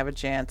down when I have a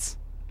chance.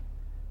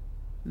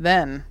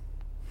 Then,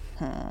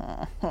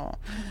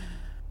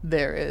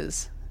 there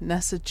is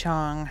Nessa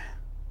Chong.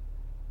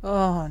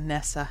 Oh,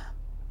 Nessa.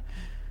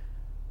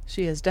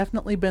 She has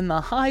definitely been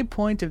the high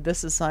point of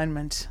this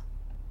assignment.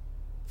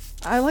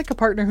 I like a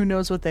partner who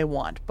knows what they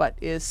want, but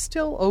is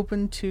still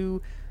open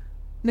to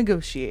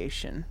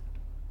negotiation.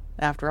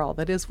 After all,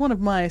 that is one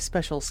of my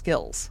special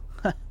skills.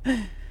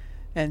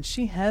 And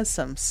she has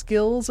some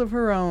skills of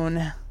her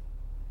own.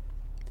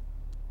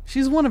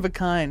 She's one of a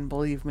kind,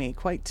 believe me,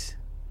 quite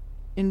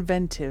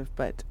inventive,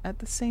 but at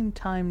the same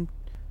time,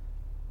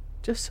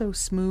 just so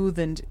smooth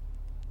and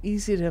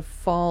easy to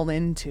fall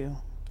into.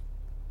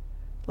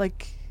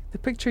 Like the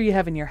picture you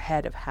have in your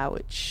head of how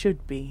it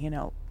should be,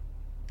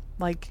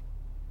 like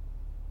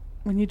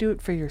when you do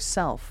it for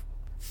yourself.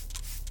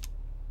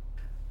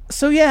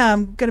 So yeah,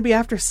 I'm gonna be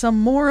after some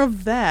more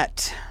of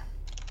that.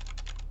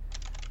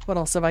 What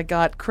else have I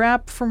got?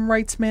 Crap from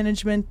rights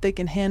management. They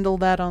can handle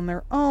that on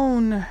their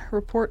own.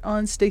 Report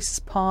on stasis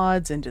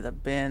pods into the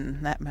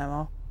bin. That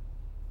memo.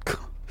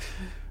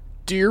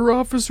 Dear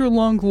Officer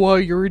Langlois,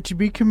 you're to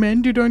be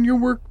commended on your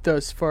work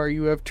thus far.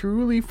 You have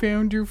truly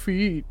found your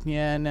feet.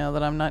 Yeah, now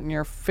that I'm not in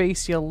your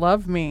face, you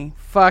love me.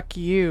 Fuck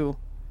you.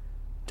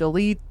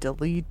 Delete,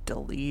 delete,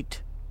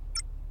 delete.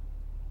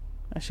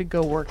 I should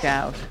go work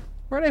out.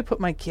 Where'd I put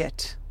my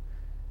kit?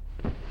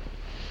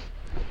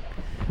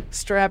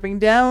 Strapping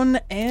down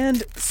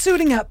and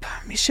suiting up.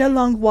 Michel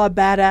Langlois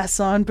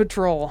badass on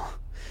patrol.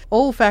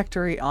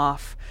 Olfactory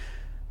off.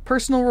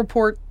 Personal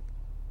report.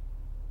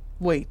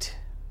 Wait.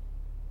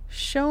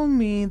 Show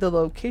me the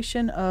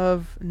location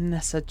of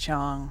Nessa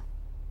Chong.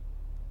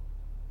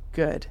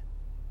 Good.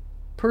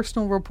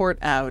 Personal report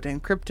out.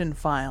 Encrypt and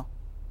file.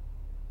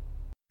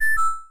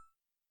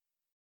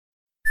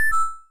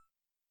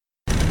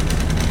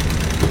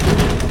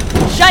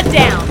 Shut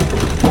down!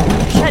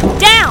 Shut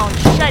down!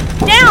 Shut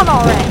down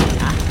already!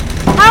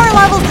 Power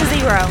levels to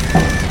 0.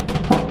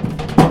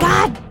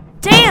 God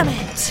damn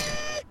it!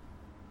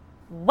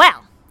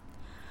 Well,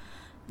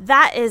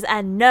 that is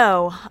a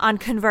no on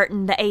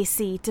converting the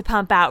AC to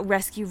pump out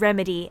rescue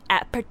remedy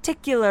at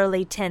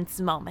particularly tense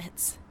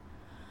moments.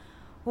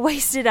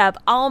 Wasted up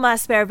all my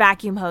spare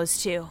vacuum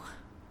hose too.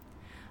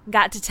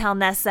 Got to tell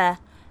Nessa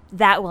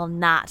that will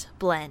not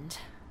blend.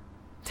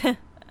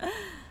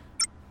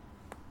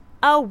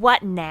 Oh,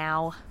 what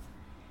now?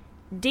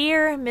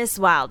 Dear Miss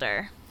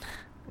Wilder,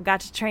 got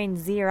to train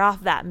Zier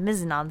off that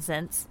Ms.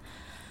 nonsense.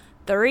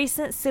 The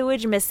recent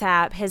sewage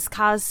mishap has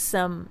caused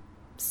some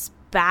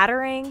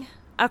spattering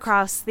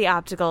across the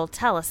optical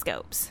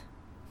telescopes.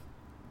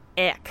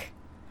 Ick.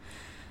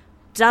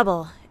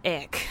 Double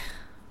ick.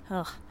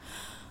 Ugh.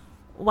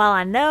 While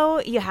I know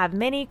you have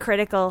many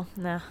critical...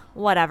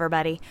 whatever,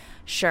 buddy.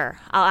 Sure,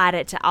 I'll add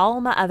it to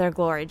all my other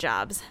glory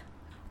jobs.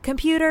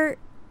 Computer,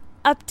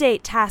 update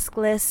task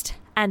list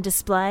and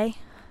display.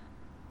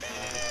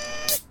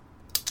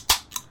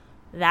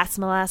 That's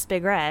my last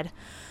big red.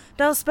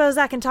 Don't suppose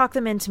I can talk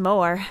them into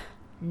more.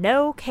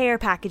 No care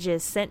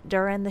packages sent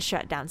during the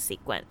shutdown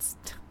sequence.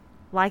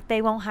 Like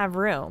they won't have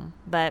room,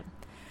 but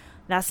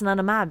that's none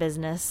of my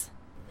business.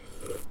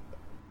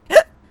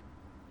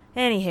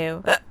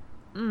 Anywho.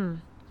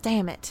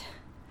 Damn it.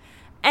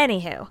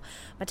 Anywho,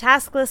 my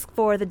task list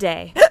for the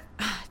day.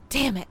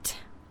 Damn it.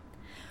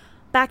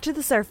 Back to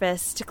the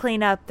surface to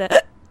clean up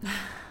the...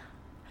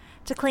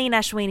 to clean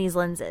Ashwini's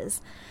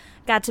lenses.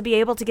 Got to be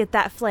able to get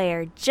that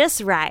flare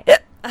just right.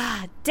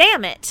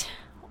 Damn it.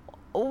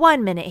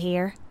 1 minute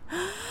here.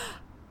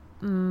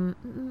 Damn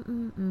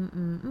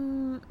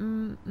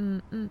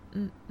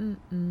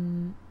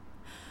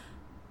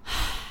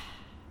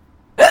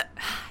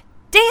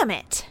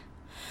it.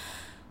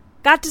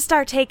 Got to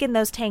start taking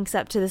those tanks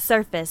up to the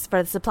surface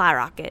for the supply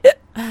rocket.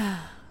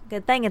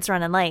 Good thing it's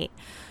running late,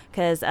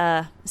 'cause,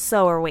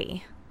 so are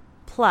we.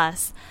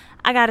 Plus,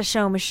 I gotta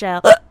show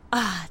Michelle...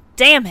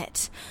 damn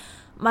it!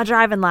 My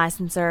driving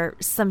license or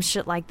some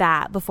shit like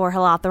that before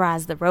he'll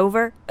authorize the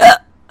rover.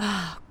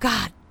 Oh,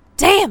 God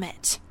damn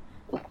it!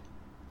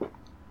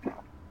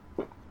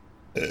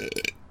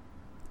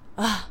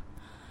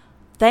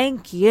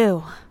 Thank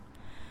you.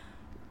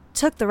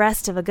 Took the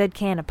rest of a good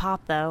can of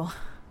pop, though.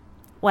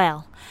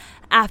 Well,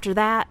 after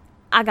that,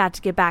 I got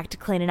to get back to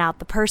cleaning out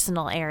the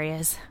personal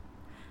areas.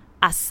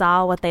 I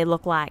saw what they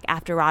look like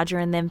after Roger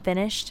and them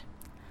finished.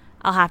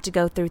 I'll have to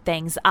go through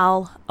things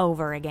all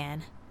over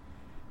again.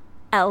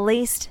 At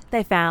least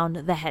they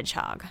found the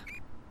hedgehog.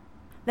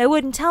 They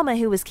wouldn't tell me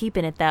who was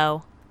keeping it,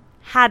 though.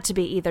 Had to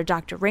be either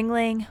Dr.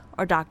 Ringling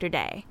or Dr.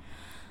 Day.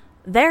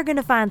 They're going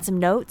to find some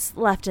notes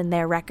left in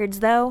their records,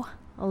 though.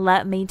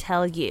 Let me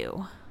tell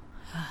you.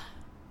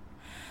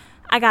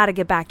 I got to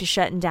get back to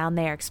shutting down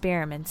their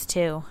experiments,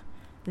 too.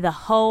 The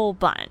whole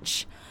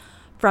bunch.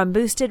 From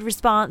boosted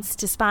response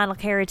to spinal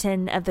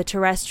keratin of the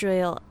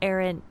terrestrial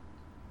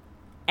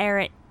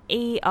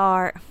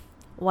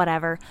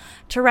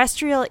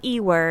terrestrial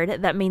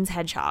E-word that means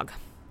hedgehog.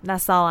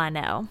 That's all I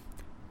know.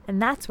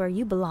 And that's where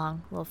you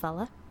belong, little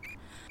fella.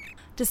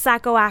 To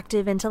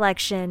psychoactive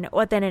intellection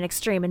within an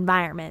extreme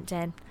environment,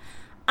 and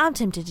I'm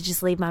tempted to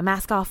just leave my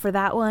mask off for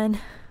that one.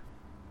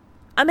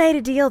 I made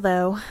a deal,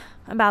 though,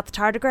 about the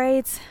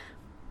tardigrades.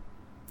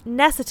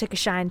 Nessa took a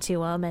shine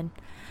to 'em, and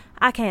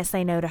I can't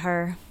say no to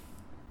her.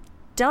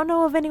 Don't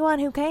know of anyone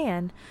who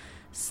can.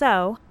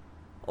 So,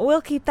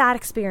 we'll keep that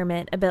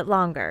experiment a bit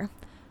longer.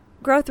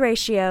 Growth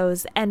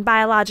ratios and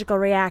biological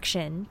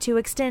reaction to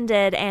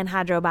extended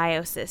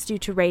anhydrobiosis due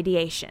to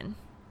radiation.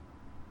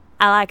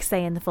 I like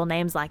saying the full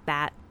names like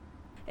that.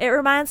 It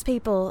reminds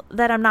people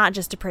that I'm not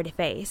just a pretty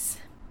face.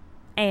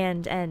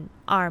 And an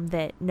arm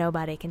that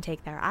nobody can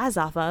take their eyes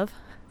off of.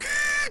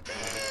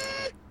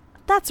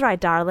 That's right,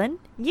 darling.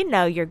 You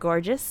know you're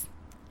gorgeous.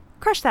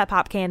 Crush that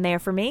pop can there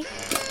for me.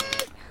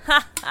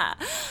 Ha ha.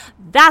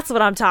 That's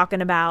what I'm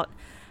talking about.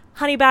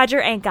 Honey Badger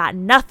ain't got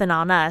nothing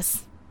on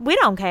us. We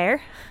don't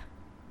care.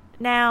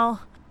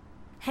 Now,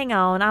 hang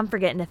on, I'm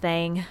forgetting a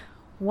thing.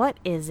 What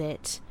is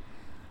it?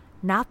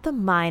 Not the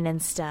mining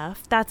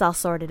stuff. That's all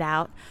sorted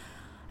out.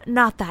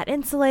 Not that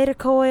insulator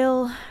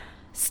coil.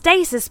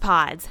 Stasis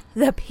pods.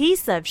 The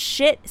piece of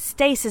shit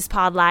stasis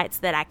pod lights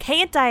that I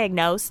can't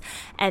diagnose,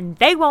 and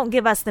they won't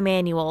give us the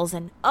manuals,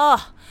 and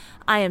I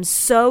am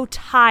so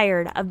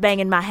tired of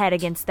banging my head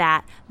against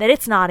that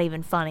it's not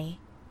even funny.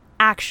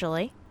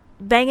 Actually,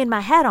 banging my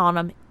head on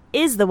them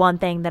is the one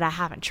thing that I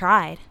haven't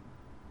tried.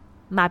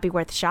 Might be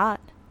worth a shot.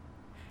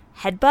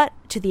 Headbutt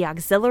to the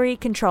auxiliary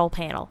control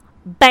panel.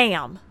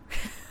 Bam!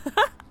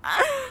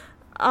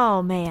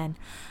 Oh, man.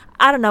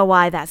 I don't know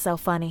why that's so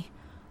funny.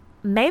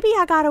 Maybe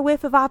I got a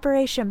whiff of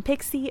Operation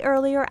Pixie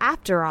earlier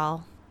after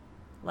all.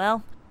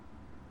 Well,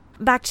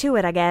 back to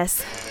it, I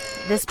guess.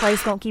 This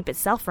place won't keep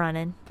itself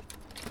running.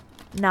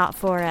 Not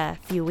for a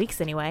few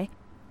weeks, anyway.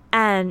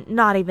 And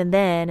not even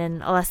then,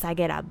 unless I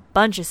get a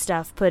bunch of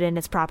stuff put in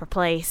its proper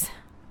place.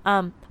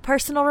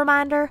 Personal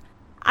reminder,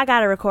 I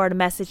gotta record a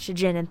message to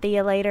Jen and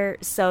Thea later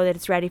so that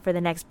it's ready for the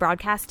next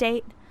broadcast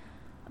date.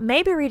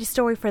 Maybe read a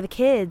story for the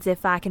kids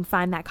if I can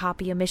find that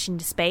copy of Mission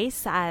to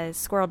Space I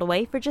squirreled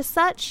away for just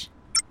such.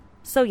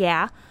 So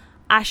yeah,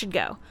 I should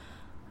go.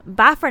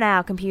 Bye for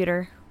now,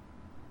 computer.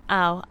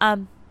 Oh,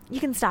 you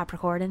can stop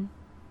recording.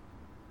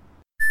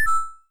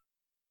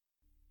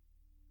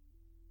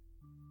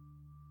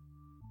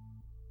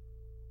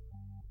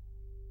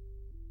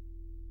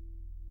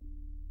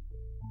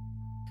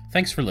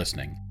 Thanks for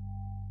listening.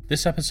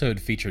 This episode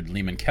featured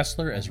Lehman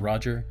Kessler as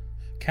Roger,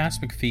 Cass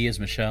McPhee as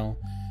Michelle,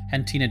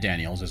 and Tina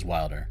Daniels as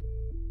Wilder.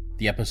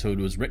 The episode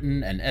was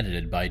written and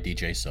edited by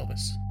DJ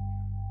Silvis.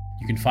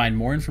 You can find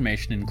more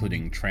information,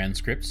 including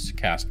transcripts,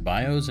 cast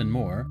bios, and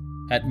more,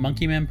 at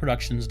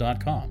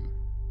monkeymanproductions.com.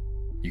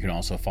 You can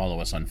also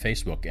follow us on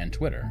Facebook and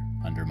Twitter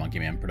under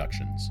Monkeyman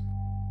Productions.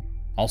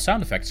 All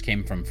sound effects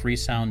came from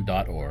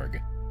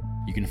freesound.org.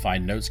 You can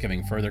find notes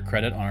giving further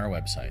credit on our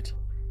website.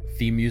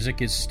 Theme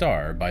music is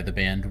Star by the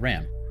band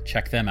Ramp.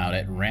 Check them out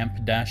at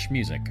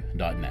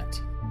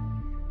ramp-music.net.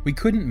 We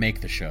couldn't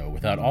make the show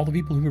without all the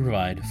people who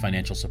provide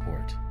financial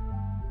support.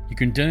 You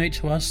can donate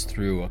to us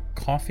through a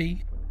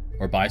coffee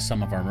or buy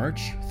some of our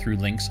merch through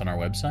links on our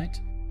website.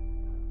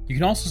 You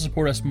can also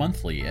support us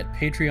monthly at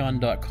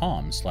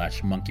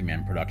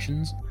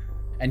patreon.com/monkeymanproductions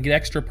and get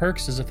extra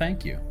perks as a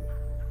thank you.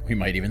 We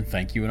might even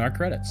thank you in our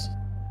credits.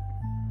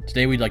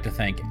 Today we'd like to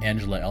thank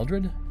Angela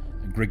Eldred,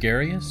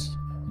 Gregarious,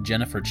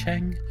 Jennifer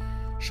Cheng,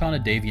 Shauna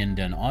Davian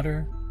Den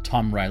Otter,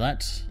 Tom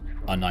Rylett,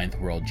 A Ninth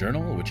World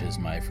Journal, which is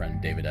my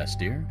friend David S.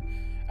 Deer,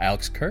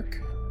 Alex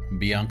Kirk,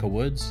 Bianca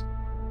Woods,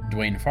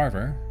 Dwayne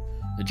Farver,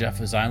 Jeff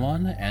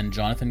Zylon, and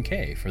Jonathan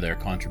Kay for their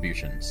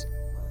contributions.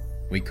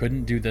 We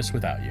couldn't do this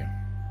without you.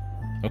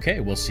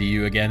 Okay, we'll see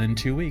you again in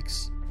 2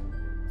 weeks.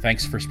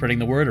 Thanks for spreading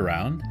the word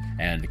around,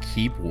 and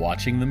keep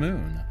watching the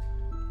moon.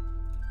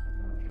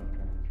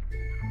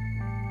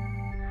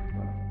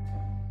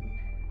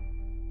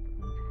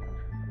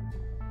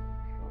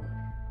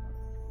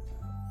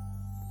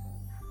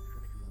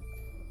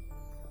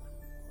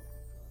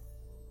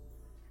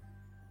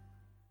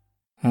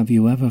 Have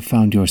you ever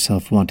found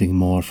yourself wanting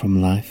more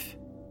from life?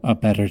 A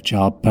better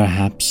job,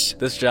 perhaps?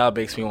 This job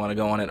makes me want to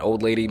go on an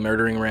old lady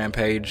murdering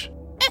rampage.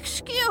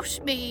 Excuse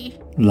me.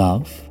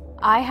 Love?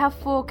 I have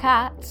 4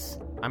 cats.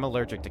 I'm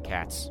allergic to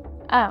cats.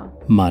 Oh.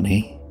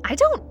 Money? I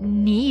don't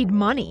need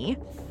money.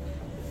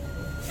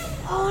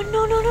 Oh,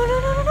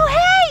 no.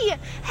 Hey!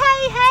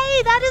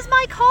 Hey, that is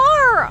my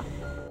car!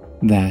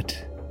 That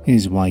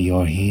is why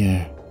you're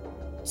here.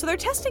 So they're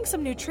testing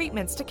some new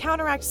treatments to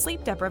counteract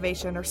sleep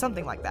deprivation or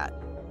something like that.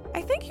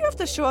 I think you have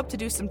to show up to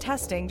do some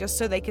testing just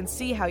so they can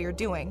see how you're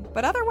doing,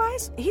 but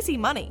otherwise, easy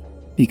money.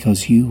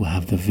 Because you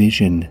have the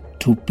vision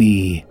to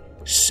be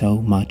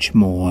so much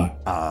more.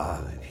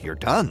 You're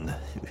done.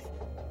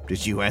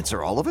 Did you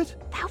answer all of it?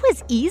 That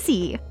was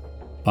easy.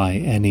 By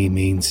any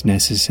means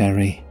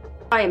necessary.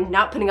 I am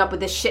not putting up with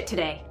this shit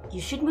today.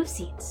 You should move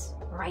seats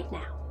right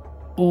now.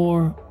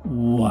 Or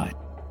what?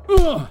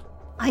 Ugh.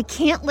 I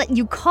can't let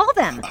you call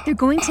them. They're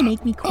going to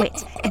make me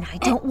quit, and I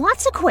don't want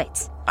to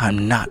quit.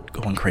 I'm not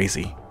going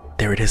crazy.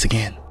 There it is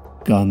again.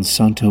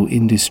 Gonsanto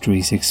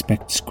Industries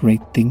expects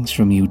great things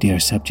from you, dear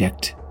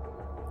subject.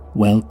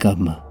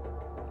 Welcome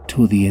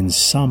to the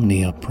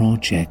Insomnia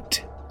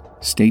Project.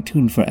 Stay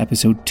tuned for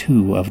episode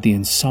 2 of the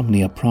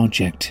Insomnia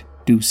Project,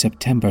 due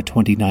September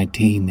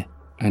 2019.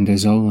 And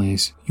as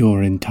always,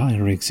 your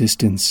entire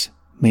existence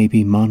may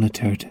be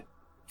monitored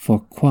for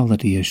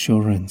quality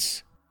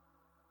assurance.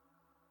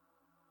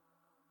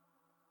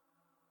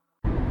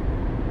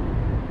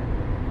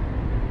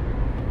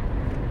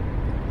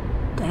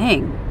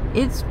 Dang,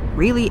 it's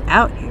really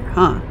out here,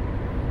 huh?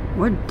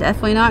 We're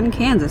definitely not in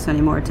Kansas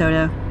anymore,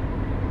 Toto.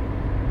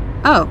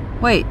 Oh,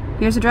 wait,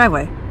 here's the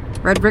driveway.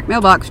 Red brick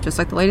mailbox, just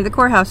like the lady at the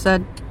courthouse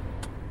said.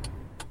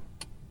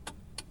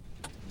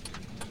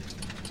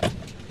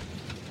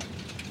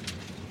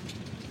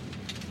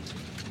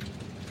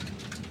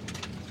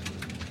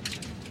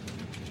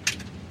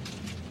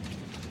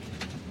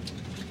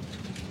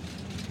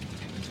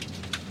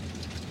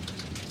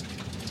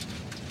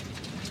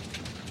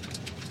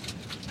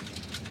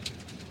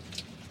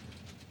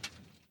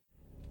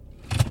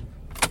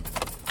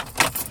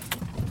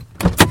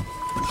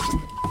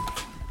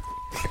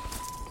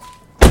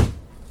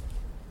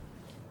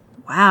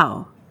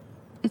 Wow,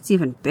 it's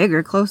even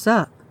bigger close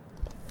up.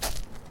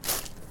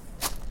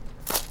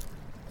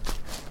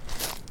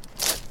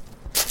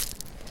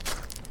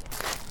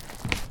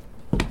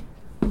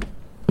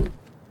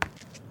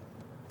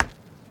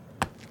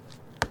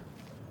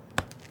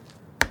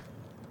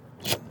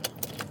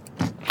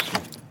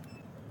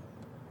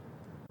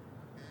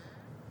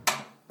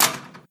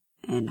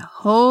 And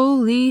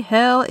holy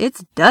hell,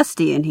 it's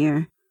dusty in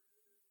here.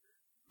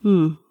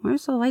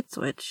 Where's the light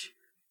switch?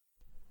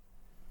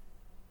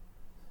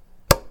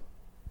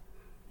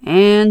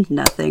 And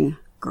nothing.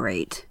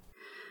 Great.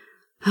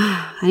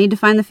 I need to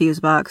find the fuse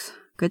box.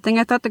 Good thing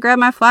I thought to grab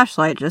my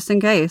flashlight just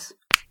in case.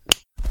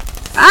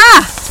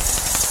 Ah!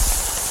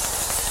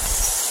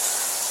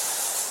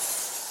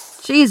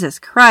 Jesus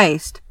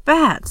Christ.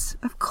 Bats.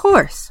 Of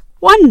course.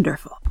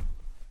 Wonderful.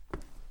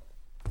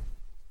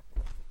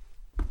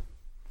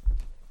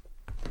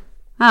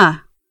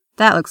 Ah,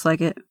 that looks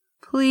like it.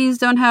 Please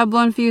don't have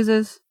blown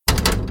fuses.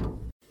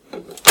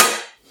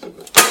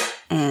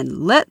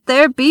 And let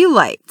there be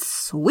light.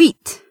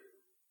 Sweet.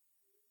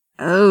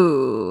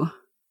 Oh.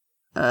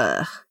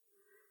 Ugh.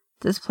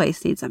 This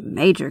place needs a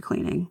major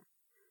cleaning.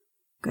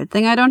 Good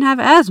thing I don't have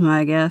asthma,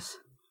 I guess.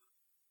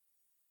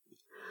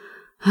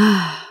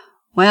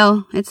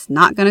 Well, it's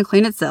not gonna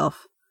clean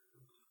itself.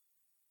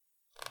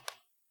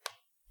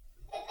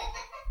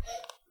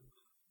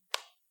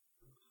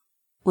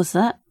 What's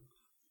that?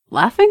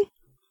 Laughing?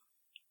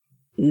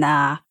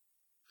 Nah.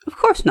 Of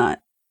course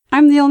not.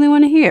 I'm the only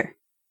one here.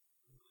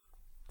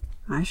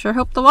 I sure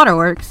hope the water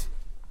works.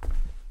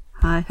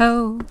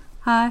 Hi-ho,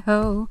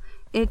 hi-ho,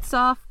 it's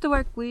off to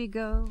work we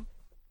go.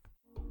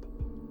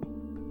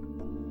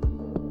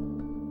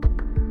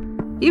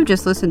 You've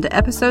just listened to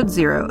episode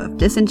 0 of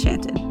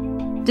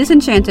Disenchanted.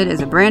 Disenchanted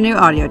is a brand new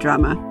audio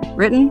drama,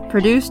 written,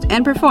 produced,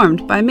 and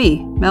performed by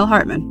me, Mel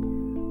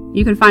Hartman.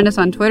 You can find us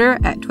on Twitter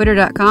at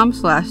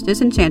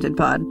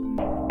twitter.com/disenchantedpod.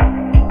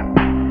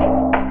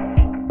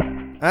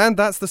 And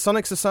that's the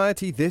Sonic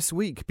Society this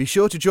week. Be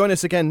sure to join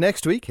us again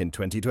next week in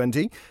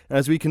 2020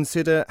 as we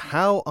consider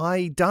How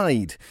I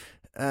Died.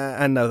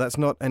 And no, that's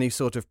not any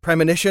sort of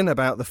premonition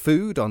about the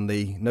food on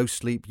the No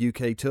Sleep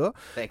UK tour,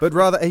 but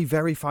rather a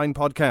very fine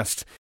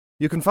podcast.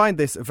 You can find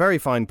this very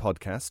fine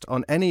podcast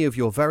on any of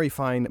your very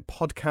fine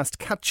podcast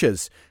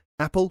catchers: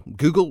 Apple,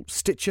 Google,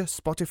 Stitcher,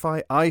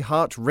 Spotify,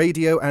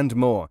 iHeartRadio, and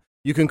more.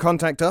 You can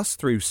contact us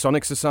through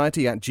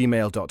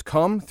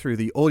sonicsociety@gmail.com, through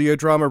the Audio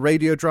Drama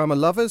Radio Drama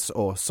Lovers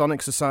or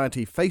Sonic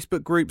Society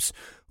Facebook groups,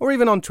 or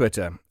even on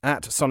Twitter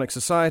 @Sonic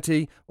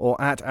Society or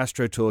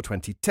 @AstroTour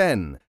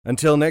 2010.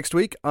 Until next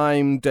week,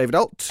 I'm David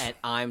Alt. And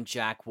I'm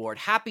Jack Ward.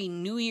 Happy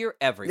New Year,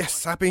 everyone.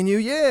 Yes, Happy New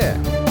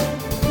Year.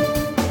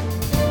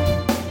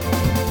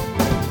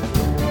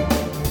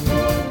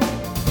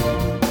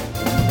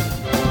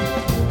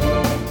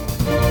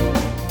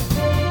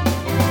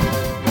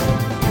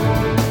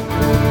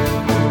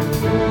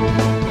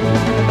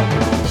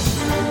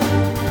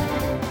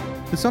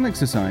 Sonic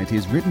Society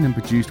is written and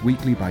produced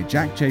weekly by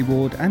Jack J.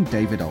 Ward and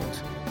David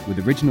Alt,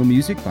 with original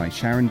music by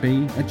Sharon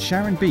B. at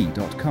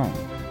sharonb.com.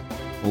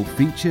 All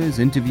features,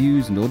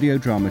 interviews, and audio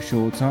drama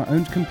shorts are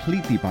owned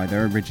completely by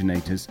their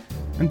originators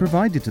and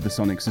provided to the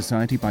Sonic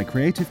Society by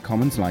Creative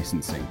Commons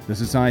licensing. The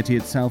Society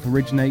itself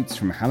originates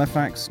from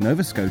Halifax,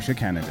 Nova Scotia,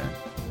 Canada.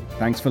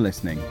 Thanks for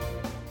listening.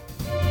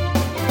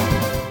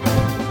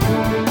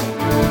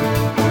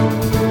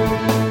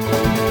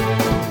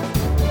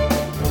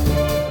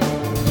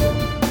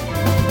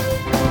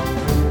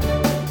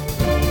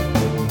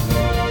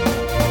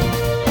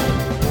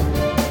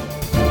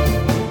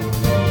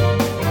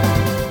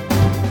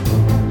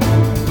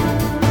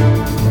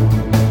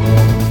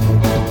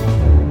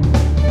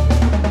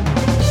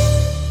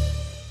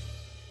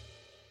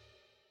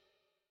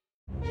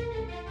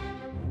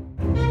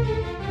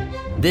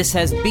 This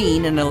has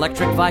been an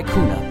Electric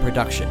Vicuna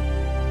production.